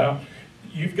 It's about,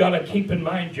 you've got to keep in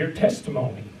mind your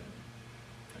testimony.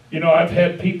 You know, I've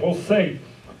had people say,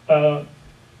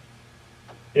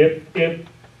 if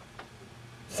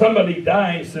somebody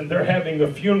dies and they're having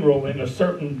a funeral in a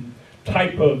certain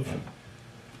type of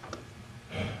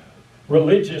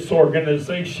religious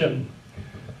organization,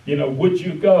 you know, would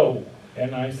you go?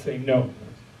 And I say, no.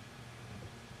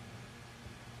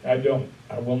 I don't.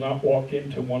 I will not walk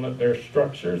into one of their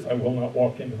structures. I will not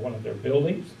walk into one of their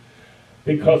buildings.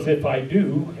 Because if I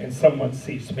do, and someone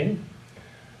sees me,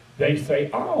 they say,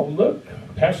 oh, look,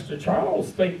 Pastor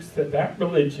Charles thinks that that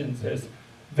religion's as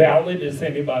valid as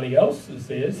anybody else's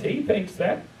is. He thinks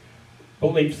that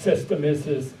belief system is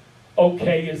as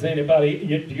okay as anybody.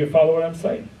 Do you follow what I'm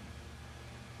saying?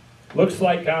 Looks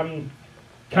like I'm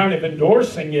kind of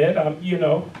endorsing it, you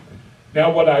know.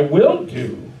 Now what I will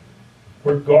do,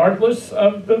 regardless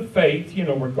of the faith, you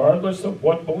know, regardless of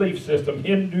what belief system,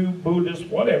 Hindu, Buddhist,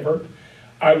 whatever,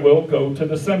 I will go to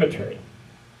the cemetery.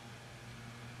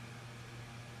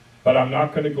 But I'm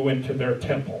not going to go into their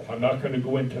temple. I'm not going to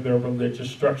go into their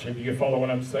religious structure. Do you follow what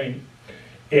I'm saying?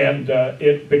 And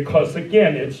because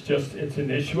again, it's an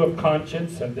issue of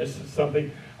conscience, and this is something,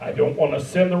 I don't want to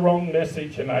send the wrong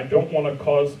message, and I don't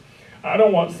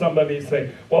want somebody to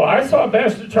say, well, I saw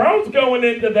Pastor Charles going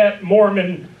into that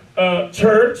Mormon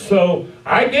church, so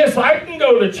I guess I can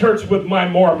go to church with my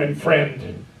Mormon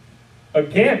friend.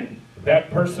 Again,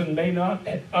 that person may not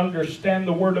understand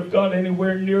the Word of God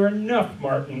anywhere near enough,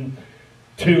 Martin,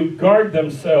 to guard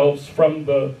themselves from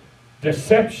the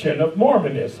deception of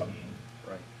Mormonism.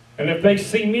 Right. And if they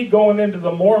see me going into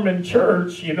the Mormon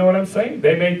church, you know what I'm saying?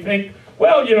 They may think,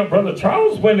 well, you know, Brother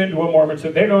Charles went into a Mormon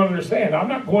church. They don't understand. I'm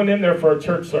not going in there for a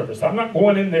church service. I'm not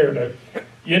going in there to,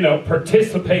 you know,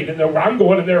 participate in there. I'm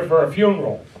going in there for a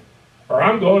funeral. Or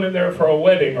I'm going in there for a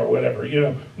wedding or whatever, you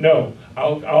know. No,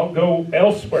 I'll go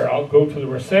elsewhere. I'll go to the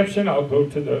reception. I'll go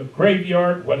to the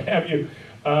graveyard, what have you.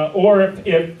 Or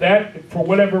if that, for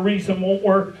whatever reason, won't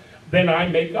work, then I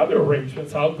make other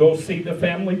arrangements. I'll go see the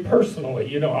family personally.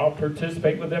 You know, I'll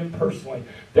participate with them personally.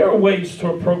 There are ways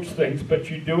to approach things, but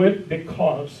you do it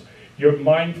because you're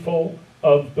mindful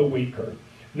of the weaker.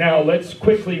 Now, let's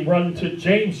quickly run to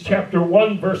James chapter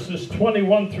 1, verses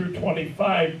 21 through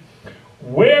 25.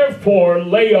 Wherefore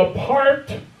lay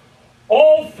apart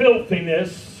all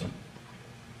filthiness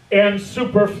and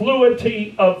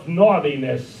superfluity of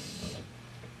naughtiness,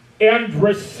 and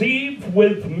receive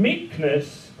with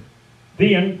meekness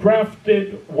the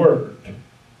engrafted word,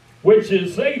 which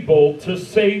is able to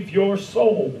save your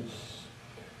souls.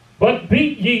 But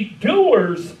be ye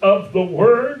doers of the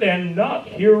word, and not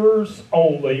hearers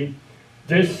only,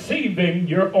 deceiving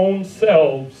your own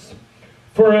selves.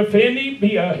 For if any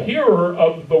be a hearer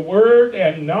of the word,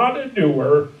 and not a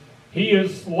doer, he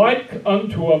is like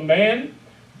unto a man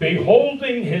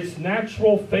beholding his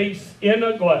natural face in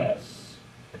a glass.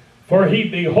 For he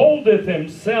beholdeth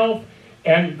himself,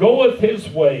 and goeth his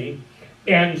way,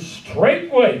 and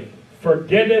straightway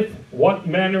forgetteth what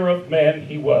manner of man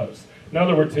he was. In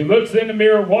other words, he looks in the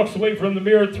mirror, walks away from the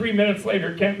mirror, 3 minutes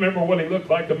later, can't remember what he looked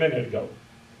like a minute ago.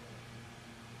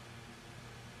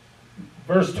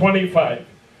 Verse 25.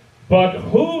 But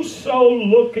whoso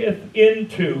looketh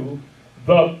into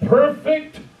the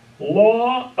perfect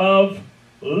law of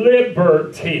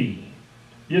liberty.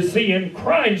 You see, in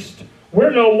Christ,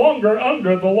 we're no longer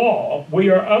under the law. We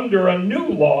are under a new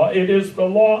law. It is the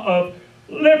law of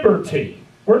liberty.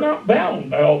 We're not bound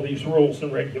by all these rules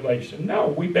and regulations. No,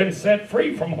 we've been set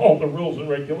free from all the rules and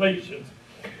regulations.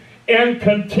 And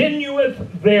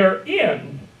continueth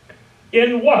therein,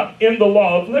 in what? In the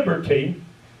law of liberty,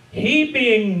 he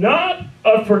being not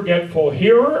a forgetful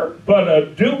hearer, but a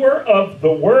doer of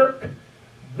the work,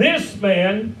 this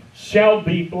man shall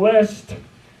be blessed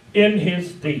in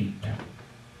his deed.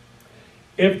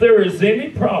 If there is any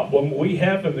problem we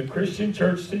have in the Christian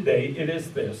church today, it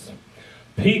is this.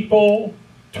 People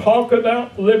talk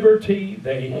about liberty,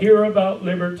 they hear about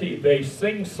liberty, they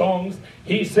sing songs,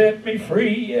 he set me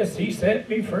free, yes, he set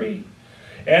me free.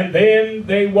 And then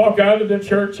they walk out of the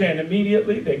church and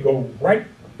immediately they go right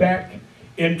back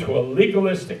into a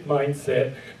legalistic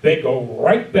mindset. They go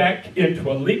right back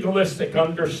into a legalistic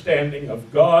understanding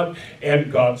of God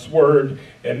and God's Word.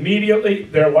 Immediately,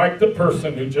 they're like the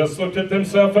person who just looked at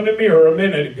themselves in the mirror a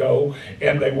minute ago,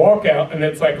 and they walk out, and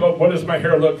it's like, oh, what does my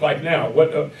hair look like now?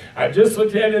 I just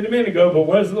looked at it a minute ago, but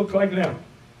what does it look like now?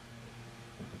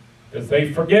 Because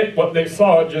they forget what they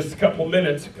saw just a couple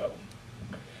minutes ago.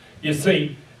 You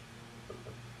see,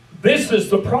 this is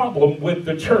the problem with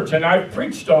the church, and I've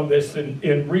preached on this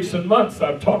in recent months.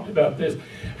 I've talked about this,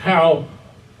 how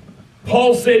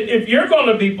Paul said, if you're going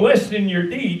to be blessed in your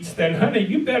deeds, then honey,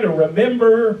 you better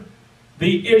remember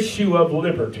the issue of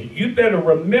liberty. You better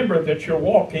remember that you're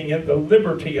walking in the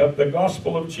liberty of the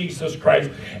gospel of Jesus Christ,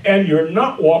 and you're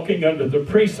not walking under the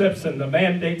precepts and the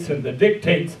mandates and the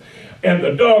dictates and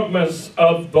the dogmas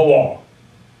of the law.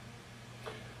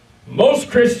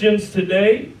 Most Christians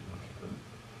today,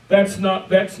 that's not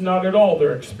at all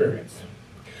their experience.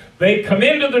 They come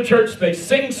into the church, they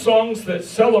sing songs that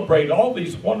celebrate all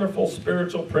these wonderful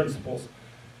spiritual principles,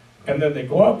 and then they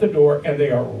go out the door and they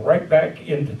are right back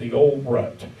into the old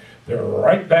rut. They're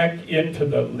right back into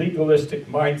the legalistic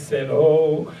mindset.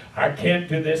 Oh, I can't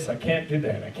do this, I can't do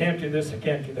that, I can't do this, I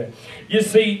can't do that. You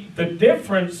see, the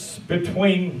difference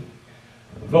between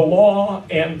the law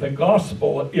and the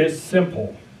gospel is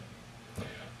simple.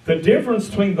 The difference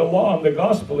between the law and the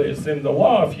gospel is, in the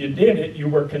law, if you did it, you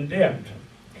were condemned.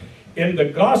 In the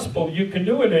gospel, you can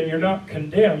do it and you're not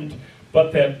condemned,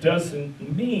 but that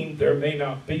doesn't mean there may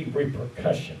not be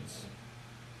repercussions.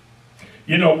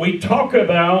 You know, we talk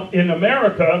about, in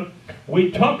America,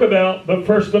 we talk about the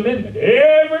First Amendment.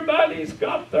 Everybody's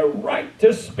got the right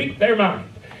to speak their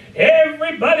mind.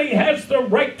 Everybody has the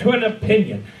right to an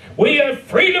opinion. We have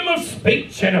freedom of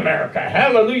speech in America.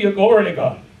 Hallelujah, glory to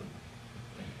God.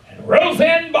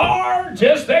 Roseanne Barr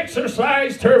just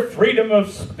exercised her freedom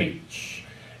of speech.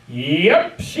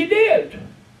 Yep, she did.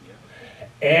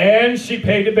 And she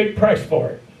paid a big price for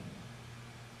it.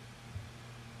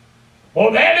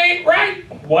 Well, that ain't right.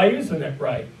 Why isn't it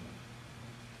right?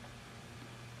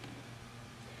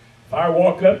 If I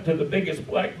walk up to the biggest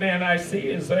black man I see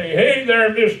and say, hey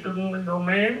there, Mr.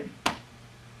 Man,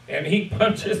 and he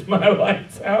punches my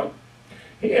lights out,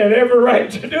 he had every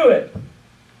right to do it.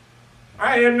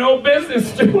 I had no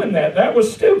business doing that. That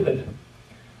was stupid.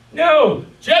 No,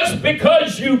 just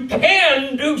because you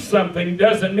can do something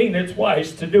doesn't mean it's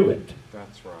wise to do it.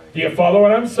 That's right. Do you follow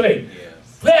what I'm saying? Yes.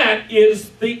 That is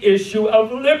the issue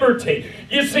of liberty.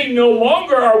 You see, no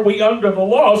longer are we under the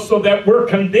law so that we're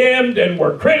condemned and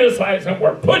we're criticized and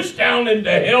we're pushed down into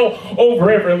hell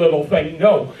over every little thing.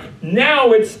 No.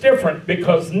 Now it's different,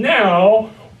 because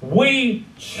now we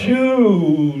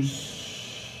choose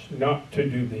not to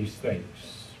do these things.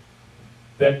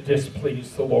 that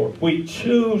displease the Lord. We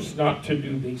choose not to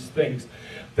do these things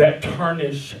that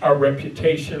tarnish our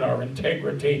reputation, our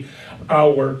integrity,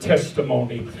 our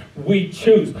testimony. We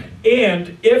choose.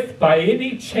 And if by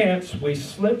any chance we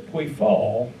slip, we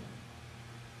fall,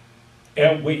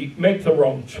 and we make the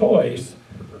wrong choice,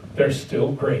 there's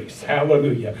still grace.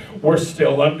 Hallelujah. We're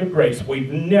still under grace.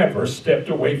 We've never stepped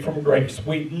away from grace.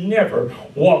 We've never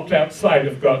walked outside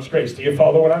of God's grace. Do you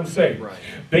follow what I'm saying? Right.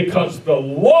 Because the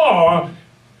law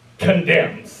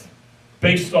condemns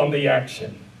based on the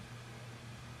action.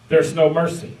 There's no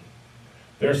mercy.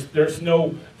 There's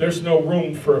no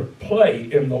room for play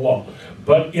in the law.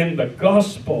 But in the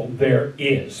gospel, there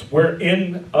is. We're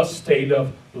in a state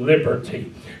of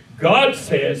liberty. God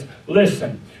says,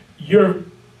 listen, you're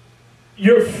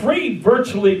free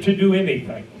virtually to do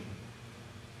anything.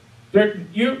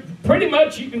 You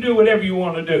can do whatever you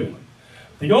want to do.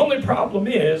 The only problem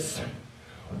is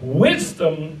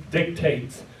wisdom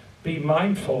dictates. Be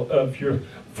mindful of your...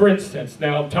 For instance,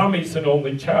 now Tommy's an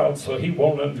only child, so he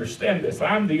won't understand this.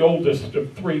 I'm the oldest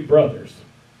of 3 brothers.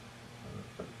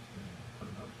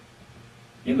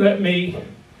 You let me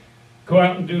go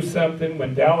out and do something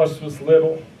when Dallas was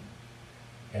little,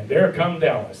 and there come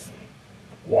Dallas,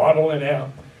 waddling out,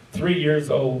 3 years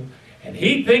old, and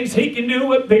he thinks he can do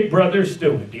what Big Brother's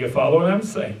doing. Do you follow what I'm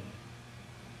saying?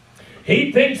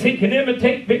 He thinks he can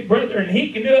imitate Big Brother, and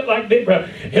he can do it like Big Brother.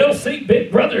 He'll see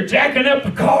Big Brother jacking up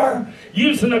a car,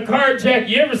 using a car jack.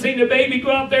 You ever seen a baby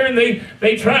go out there and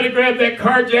they try to grab that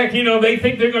car jack? You know, they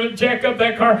think they're going to jack up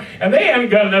that car, and they haven't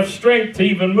got enough strength to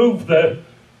even move the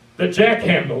jack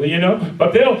handle, you know.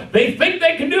 But they think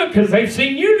they can do it because they've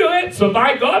seen you do it. So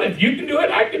by God, if you can do it,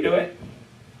 I can do it.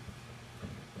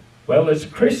 Well, as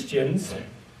Christians,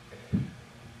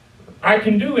 I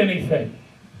can do anything.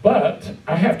 But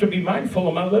I have to be mindful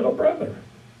of my little brother.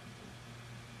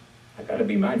 I got to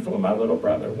be mindful of my little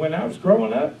brother. When I was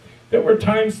growing up, there were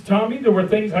times, Tommy, there were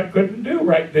things I couldn't do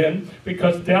right then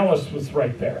because Dallas was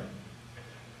right there.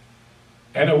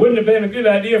 And it wouldn't have been a good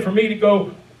idea for me to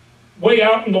go way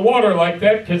out in the water like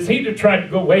that, because he'd have tried to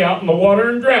go way out in the water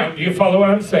and drown. Do you follow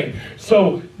what I'm saying?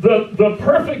 So the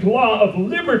perfect law of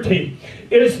liberty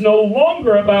is no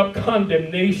longer about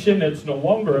condemnation. It's no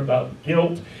longer about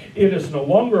guilt. It is no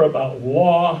longer about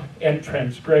law and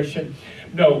transgression.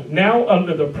 No, now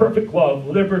under the perfect law of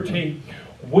liberty,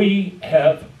 we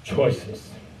have choices.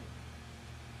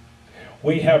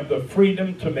 We have the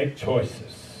freedom to make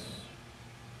choices.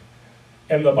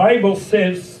 And the Bible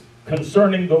says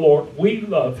concerning the Lord, we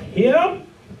love Him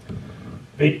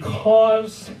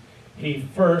because He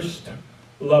first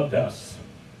loved us.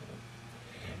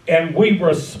 And we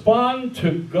respond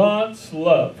to God's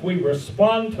love. We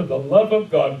respond to the love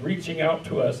of God reaching out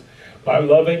to us by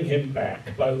loving Him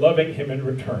back, by loving Him in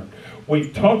return.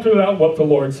 We've talked about what the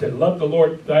Lord said. Love the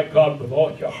Lord thy God with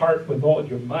all your heart, with all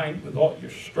your mind, with all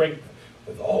your strength,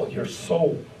 with all your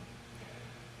soul.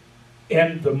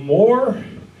 And the more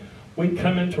we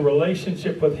come into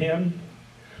relationship with Him,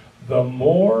 the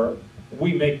more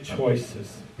we make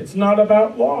choices. It's not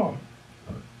about law.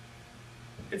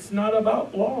 It's not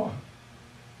about law.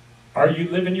 Are you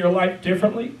living your life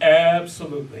differently?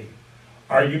 Absolutely.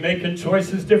 Are you making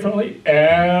choices differently?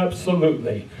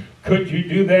 Absolutely. Could you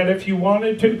do that if you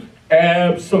wanted to?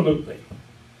 Absolutely.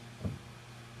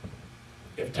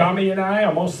 If Tommy and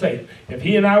I'm going to say it, if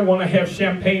he and I want to have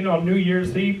champagne on New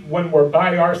Year's Eve when we're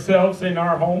by ourselves in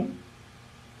our home,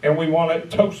 and we want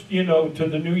to toast, you know, to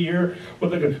the new year,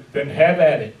 then have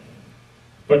at it.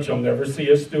 But you'll never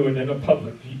see us do it in a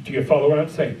public. Do you follow what I'm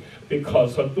saying?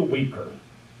 Because of the weaker.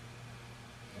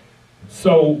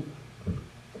 So,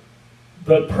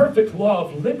 the perfect law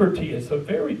of liberty is a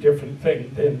very different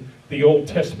thing than the Old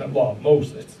Testament law of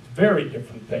Moses. It's a very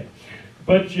different thing.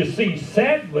 But you see,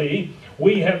 sadly,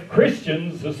 we have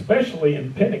Christians, especially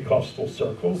in Pentecostal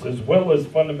circles, as well as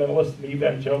fundamentalist and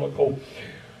evangelical,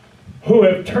 who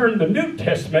have turned the New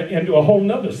Testament into a whole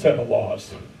nother set of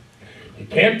laws. You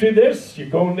can't do this, you're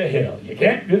going to hell. You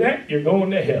can't do that, you're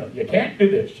going to hell. You can't do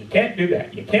this, you can't do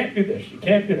that. You can't do this, you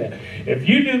can't do that. If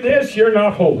you do this, you're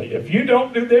not holy. If you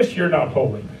don't do this, you're not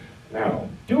holy. Now,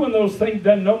 doing those things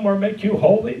doesn't no more make you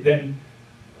holy than,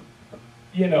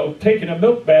 you know, taking a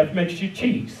milk bath makes you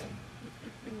cheese.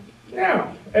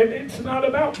 Now, and it's not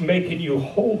about making you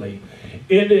holy.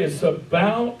 It is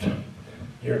about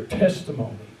your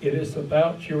testimony. It is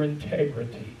about your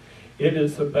integrity. It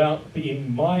is about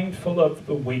being mindful of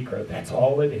the weaker. That's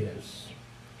all it is.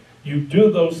 You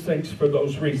do those things for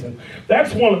those reasons.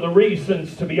 That's one of the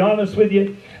reasons, to be honest with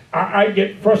you, I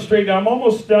get frustrated. I'm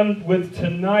almost done with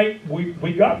tonight.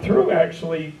 We got through,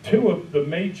 actually, two of the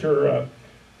major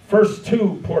first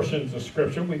two portions of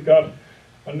Scripture. We've got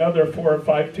Another 4 or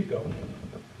 5 to go.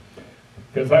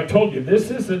 Because I told you, this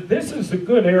is a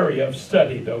good area of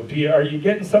study, though. Are you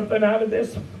getting something out of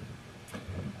this?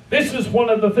 This is one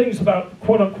of the things about,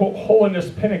 quote-unquote, holiness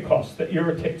Pentecost that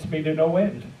irritates me to no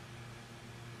end.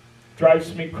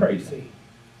 Drives me crazy.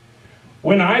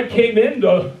 When I came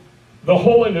into the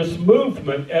holiness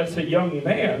movement as a young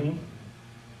man,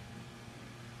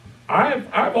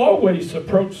 I've always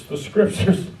approached the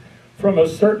scriptures from a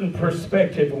certain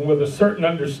perspective and with a certain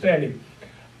understanding.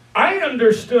 I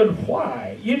understood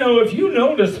why. You know, if you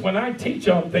notice when I teach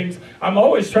on things, I'm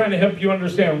always trying to help you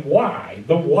understand why.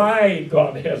 The why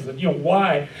God has it. You know,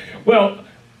 why. Well,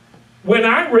 when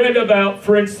I read about,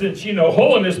 for instance, you know,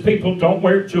 holiness people don't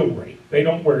wear jewelry. They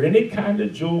don't wear any kind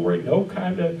of jewelry, no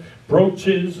kind of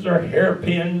brooches or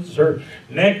hairpins or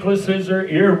necklaces or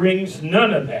earrings,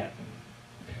 none of that.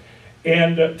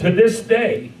 And to this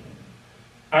day,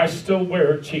 I still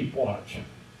wear a cheap watch.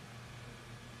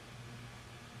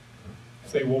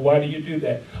 Say, well, why do you do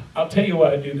that? I'll tell you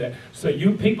why I do that. So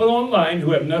you people online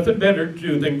who have nothing better to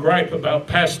do than gripe about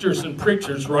pastors and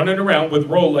preachers running around with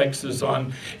Rolexes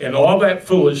on and all that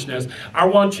foolishness, I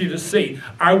want you to see,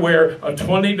 I wear a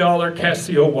 $20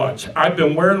 Casio watch. I've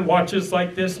been wearing watches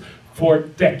like this for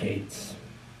decades.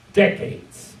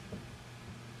 Decades.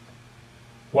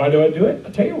 Why do I do it?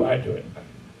 I'll tell you why I do it.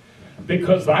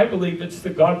 Because I believe it's the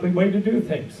godly way to do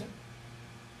things.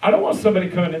 I don't want somebody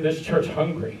coming in this church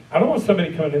hungry. I don't want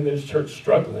somebody coming in this church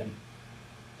struggling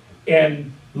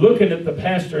and looking at the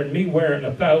pastor and me wearing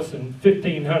 $1,000,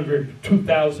 $1,500,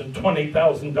 $2,000,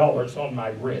 $20,000 on my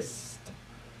wrist.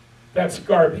 That's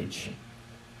garbage.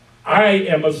 I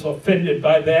am as offended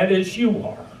by that as you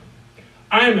are.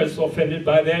 I'm as offended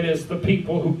by that as the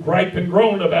people who gripe and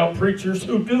groan about preachers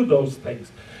who do those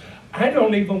things. I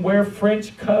don't even wear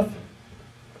French cuff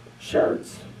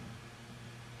shirts.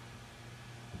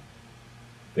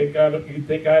 You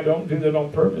think I don't do that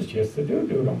on purpose? Yes, I do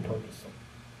it on purpose.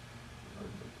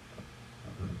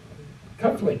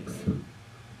 Cufflinks.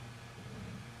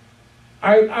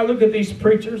 I look at these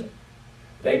preachers,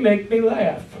 they make me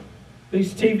laugh.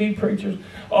 These TV preachers,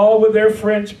 all with their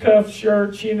French cuff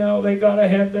shirts, you know, they gotta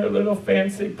have their little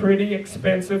fancy, pretty,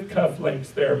 expensive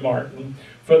cufflinks there, Martin,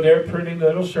 for their pretty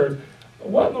little shirts.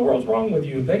 What in the world's wrong with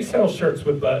you? They sell shirts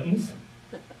with buttons.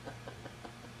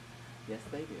 Yes,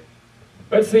 they do.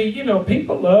 But see, you know,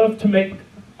 people love to make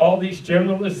all these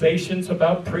generalizations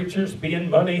about preachers being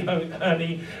money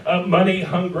hungry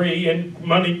and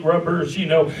money grubbers, you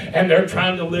know, and they're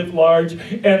trying to live large,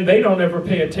 and they don't ever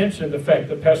pay attention to the fact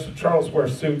that Pastor Charles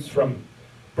wears suits from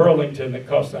Burlington that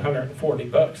cost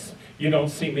 $140. You don't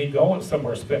see me going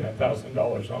somewhere spending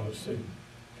 $1,000 on a suit.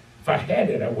 If I had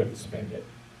it, I wouldn't spend it.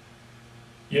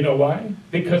 You know why?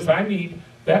 Because I need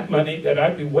that money that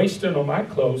I'd be wasting on my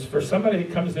clothes for somebody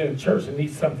that comes in church and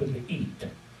needs something to eat.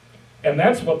 And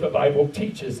that's what the Bible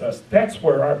teaches us. That's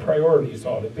where our priorities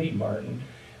ought to be, Martin.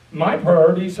 My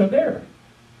priorities are there.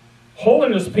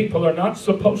 Holiness people are not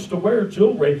supposed to wear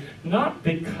jewelry, not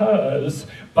because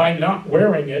by not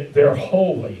wearing it they're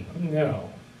holy.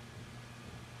 No.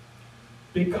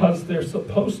 Because they're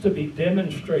supposed to be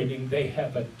demonstrating they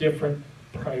have a different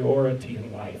priority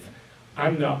in life.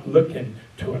 I'm not looking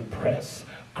to impress.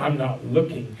 I'm not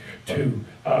looking to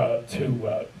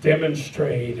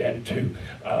demonstrate and to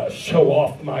show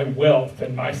off my wealth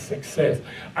and my success.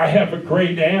 I have a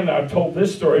great aunt. I've told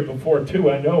this story before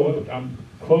too. I know I'm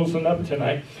closing up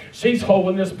tonight. She's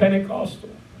holiness Pentecostal.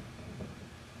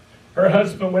 Her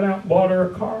husband went out and bought her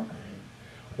a car.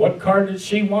 What car did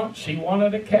she want? She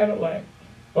wanted a Cadillac.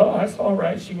 Well, that's all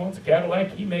right. She wants a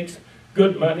Cadillac. He makes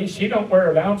good money. She don't wear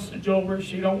an ounce of jewelry.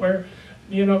 She don't wear,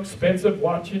 you know, expensive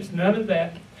watches. None of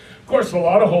that. Of course, a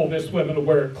lot of holiness women will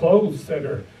wear clothes that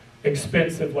are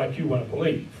expensive like you wouldn't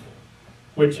believe.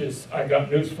 Which is, I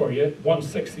got news for you,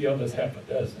 1/6 the other's half a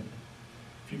dozen.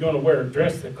 If you're going to wear a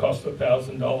dress that costs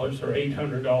 $1,000 or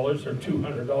 $800 or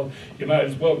 $200, you might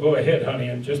as well go ahead, honey,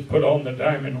 and just put on the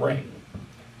diamond ring.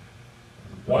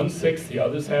 1/6 the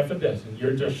other's half a dozen.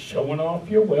 You're just showing off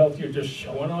your wealth. You're just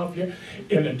showing off your,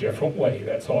 in a different way.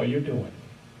 That's all you're doing.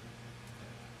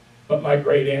 But my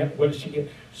great aunt, what does she get?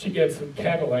 She gets a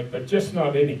Cadillac, but just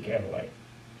not any Cadillac.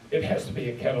 It has to be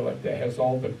a Cadillac that has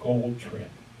all the gold trim.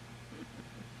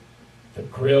 The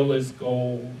grill is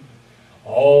gold.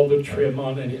 All the trim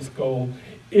on it is gold.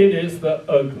 It is the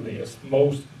ugliest,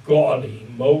 most gaudy,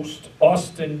 most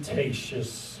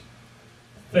ostentatious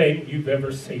thing you've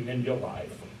ever seen in your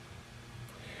life.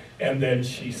 And then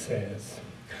she says,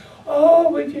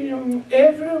 Oh, but you know,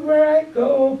 everywhere I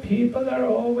go, people are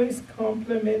always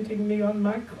complimenting me on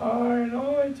my car, and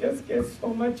oh, it just gets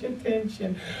so much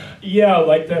attention. Yeah,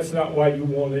 like that's not why you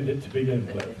wanted it to begin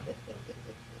with.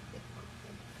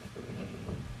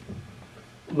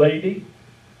 Lady,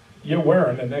 you're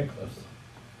wearing a necklace.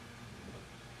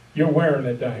 You're wearing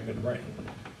a diamond ring.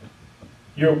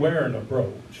 You're wearing a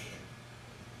brooch.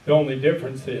 The only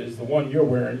difference is the one you're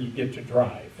wearing, you get to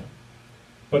drive.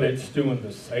 But it's doing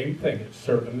the same thing. It's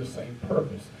serving the same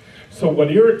purpose. So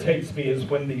what irritates me is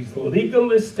when these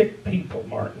legalistic people,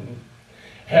 Martin,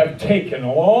 have taken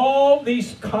all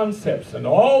these concepts and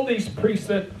all these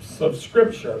precepts of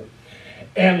Scripture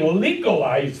and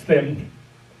legalized them.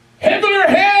 Heaven or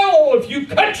hell, if you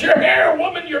cut your hair,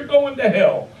 woman, you're going to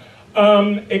hell.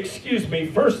 Excuse me,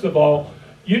 first of all,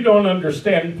 you don't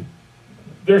understand.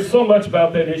 There's so much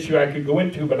about that issue I could go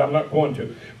into, but I'm not going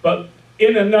to. But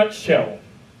in a nutshell,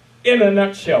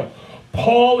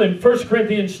 Paul in 1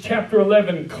 Corinthians chapter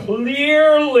 11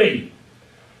 clearly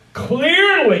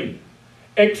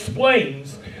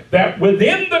explains that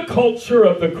within the culture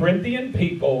of the Corinthian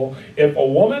people, if a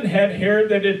woman had hair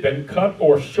that had been cut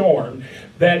or shorn,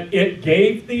 that it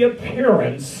gave the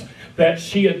appearance that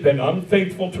she had been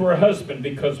unfaithful to her husband,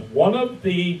 because one of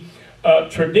the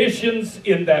traditions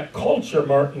in that culture,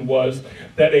 Martin, was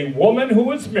that a woman who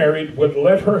was married would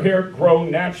let her hair grow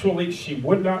naturally. She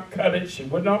would not cut it. She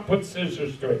would not put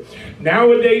scissors to it.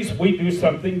 Nowadays, we do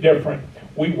something different.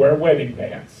 We wear wedding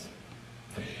bands.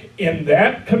 In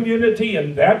that community,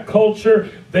 in that culture,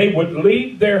 they would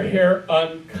leave their hair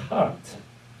uncut.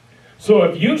 So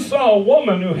if you saw a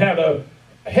woman who had a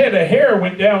head of hair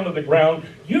went down to the ground,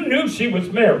 you knew she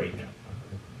was married.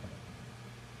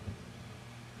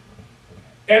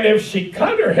 And if she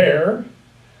cut her hair,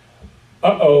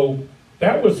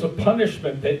 that was a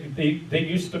punishment that they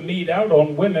used to mete out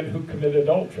on women who commit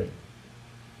adultery,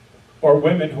 or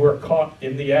women who are caught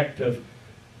in the act of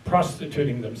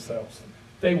prostituting themselves.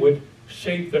 They would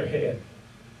shave their head,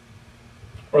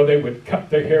 or they would cut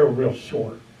their hair real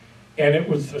short. And it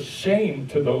was a shame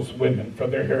to those women for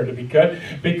their hair to be cut,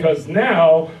 because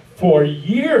now, for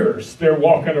years, they're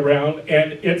walking around,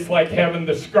 and it's like having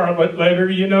the scarlet letter,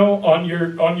 you know, on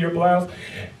your blouse.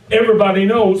 Everybody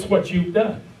knows what you've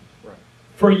done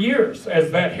for years as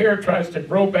that hair tries to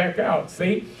grow back out,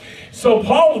 see? So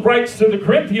Paul writes to the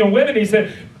Corinthian women, he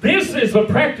said, this is a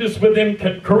practice within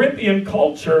Corinthian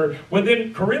culture,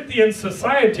 within Corinthian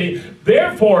society.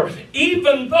 Therefore,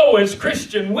 even though as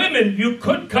Christian women you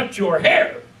could cut your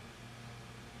hair,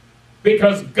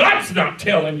 because God's not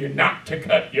telling you not to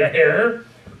cut your hair,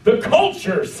 the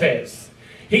culture says.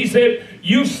 He said,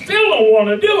 you still don't want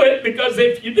to do it, because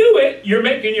if you do it, you're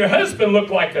making your husband look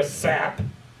like a sap,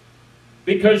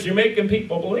 because you're making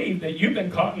people believe that you've been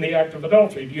caught in the act of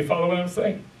adultery. Do you follow what I'm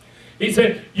saying? He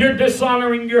said, you're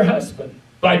dishonoring your husband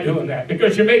by doing that,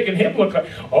 because you're making him look like,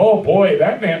 oh boy,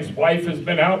 that man's wife has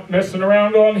been out messing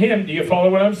around on him. Do you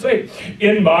follow what I'm saying?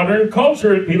 In modern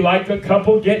culture, it'd be like a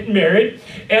couple getting married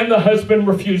and the husband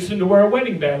refusing to wear a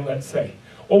wedding band, let's say.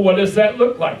 Well, what does that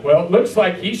look like? Well, it looks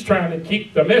like he's trying to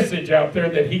keep the message out there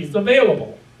that he's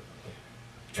available.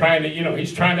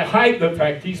 He's trying to hide the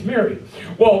fact he's married.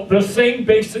 Well, the same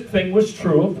basic thing was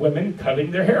true of women cutting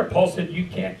their hair. Paul said,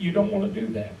 you don't want to do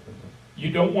that.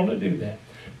 You don't want to do that.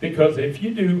 Because if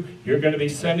you do, you're going to be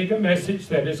sending a message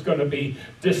that is going to be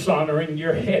dishonoring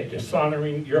your head,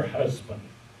 dishonoring your husband.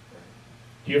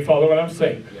 Do you follow what I'm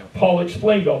saying? Yeah. Paul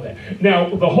explained all that. Now,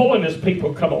 the holiness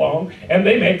people come along, and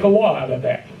they make a law out of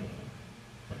that.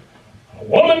 A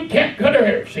woman can't cut her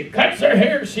hair. If she cuts her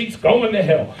hair, she's going to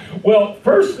hell. Well,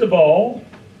 first of all,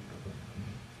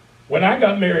 when I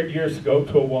got married years ago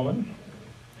to a woman,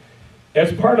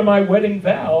 as part of my wedding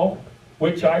vow,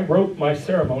 which I wrote my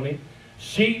ceremony,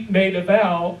 she made a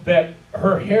vow that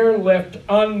her hair left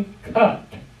uncut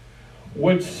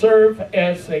would serve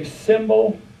as a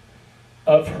symbol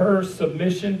of her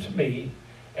submission to me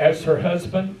as her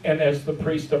husband and as the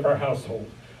priest of our household.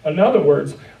 In other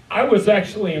words, I was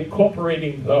actually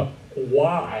incorporating the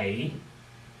why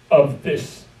of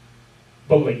this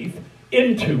belief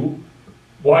into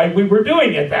why we were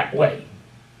doing it that way.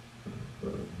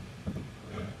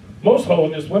 Most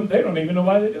holiness women, they don't even know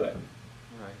why they do it.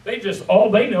 They just,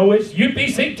 all they know is,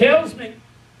 UPC tells me.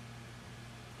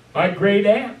 My great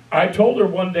aunt, I told her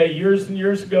one day, years and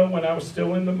years ago when I was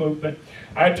still in the movement,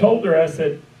 I told her, I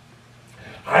said,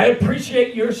 I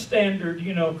appreciate your standard,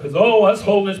 you know, because, us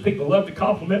holiness people love to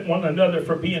compliment one another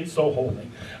for being so holy.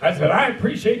 I said, I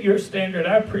appreciate your standard.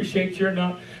 I appreciate your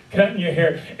not cutting your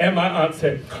hair. And my aunt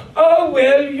said, oh,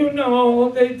 well, you know,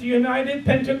 the United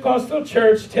Pentecostal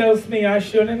Church tells me I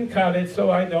shouldn't cut it, so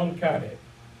I don't cut it.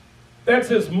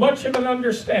 That's as much of an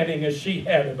understanding as she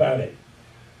had about it.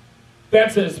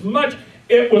 That's as much.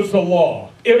 It was the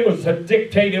law. It was a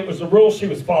dictate. It was a rule. She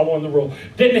was following the rule.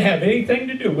 Didn't have anything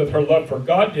to do with her love for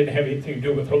God. Didn't have anything to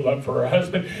do with her love for her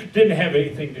husband. Didn't have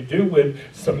anything to do with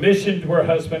submission to her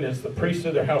husband as the priest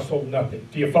of their household. Nothing.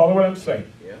 Do you follow what I'm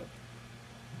saying? Yeah.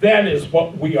 That is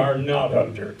what we are not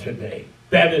under today.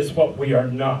 That is what we are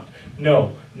not.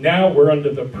 No. Now we're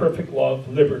under the perfect law of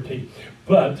liberty.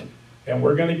 But, and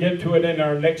we're going to get to it in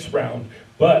our next round,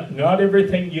 but not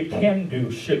everything you can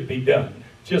do should be done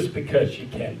just because you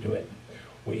can't do it.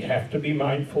 We have to be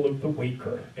mindful of the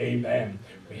weaker. Amen.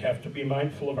 We have to be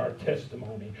mindful of our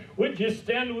testimony. Would you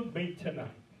stand with me tonight?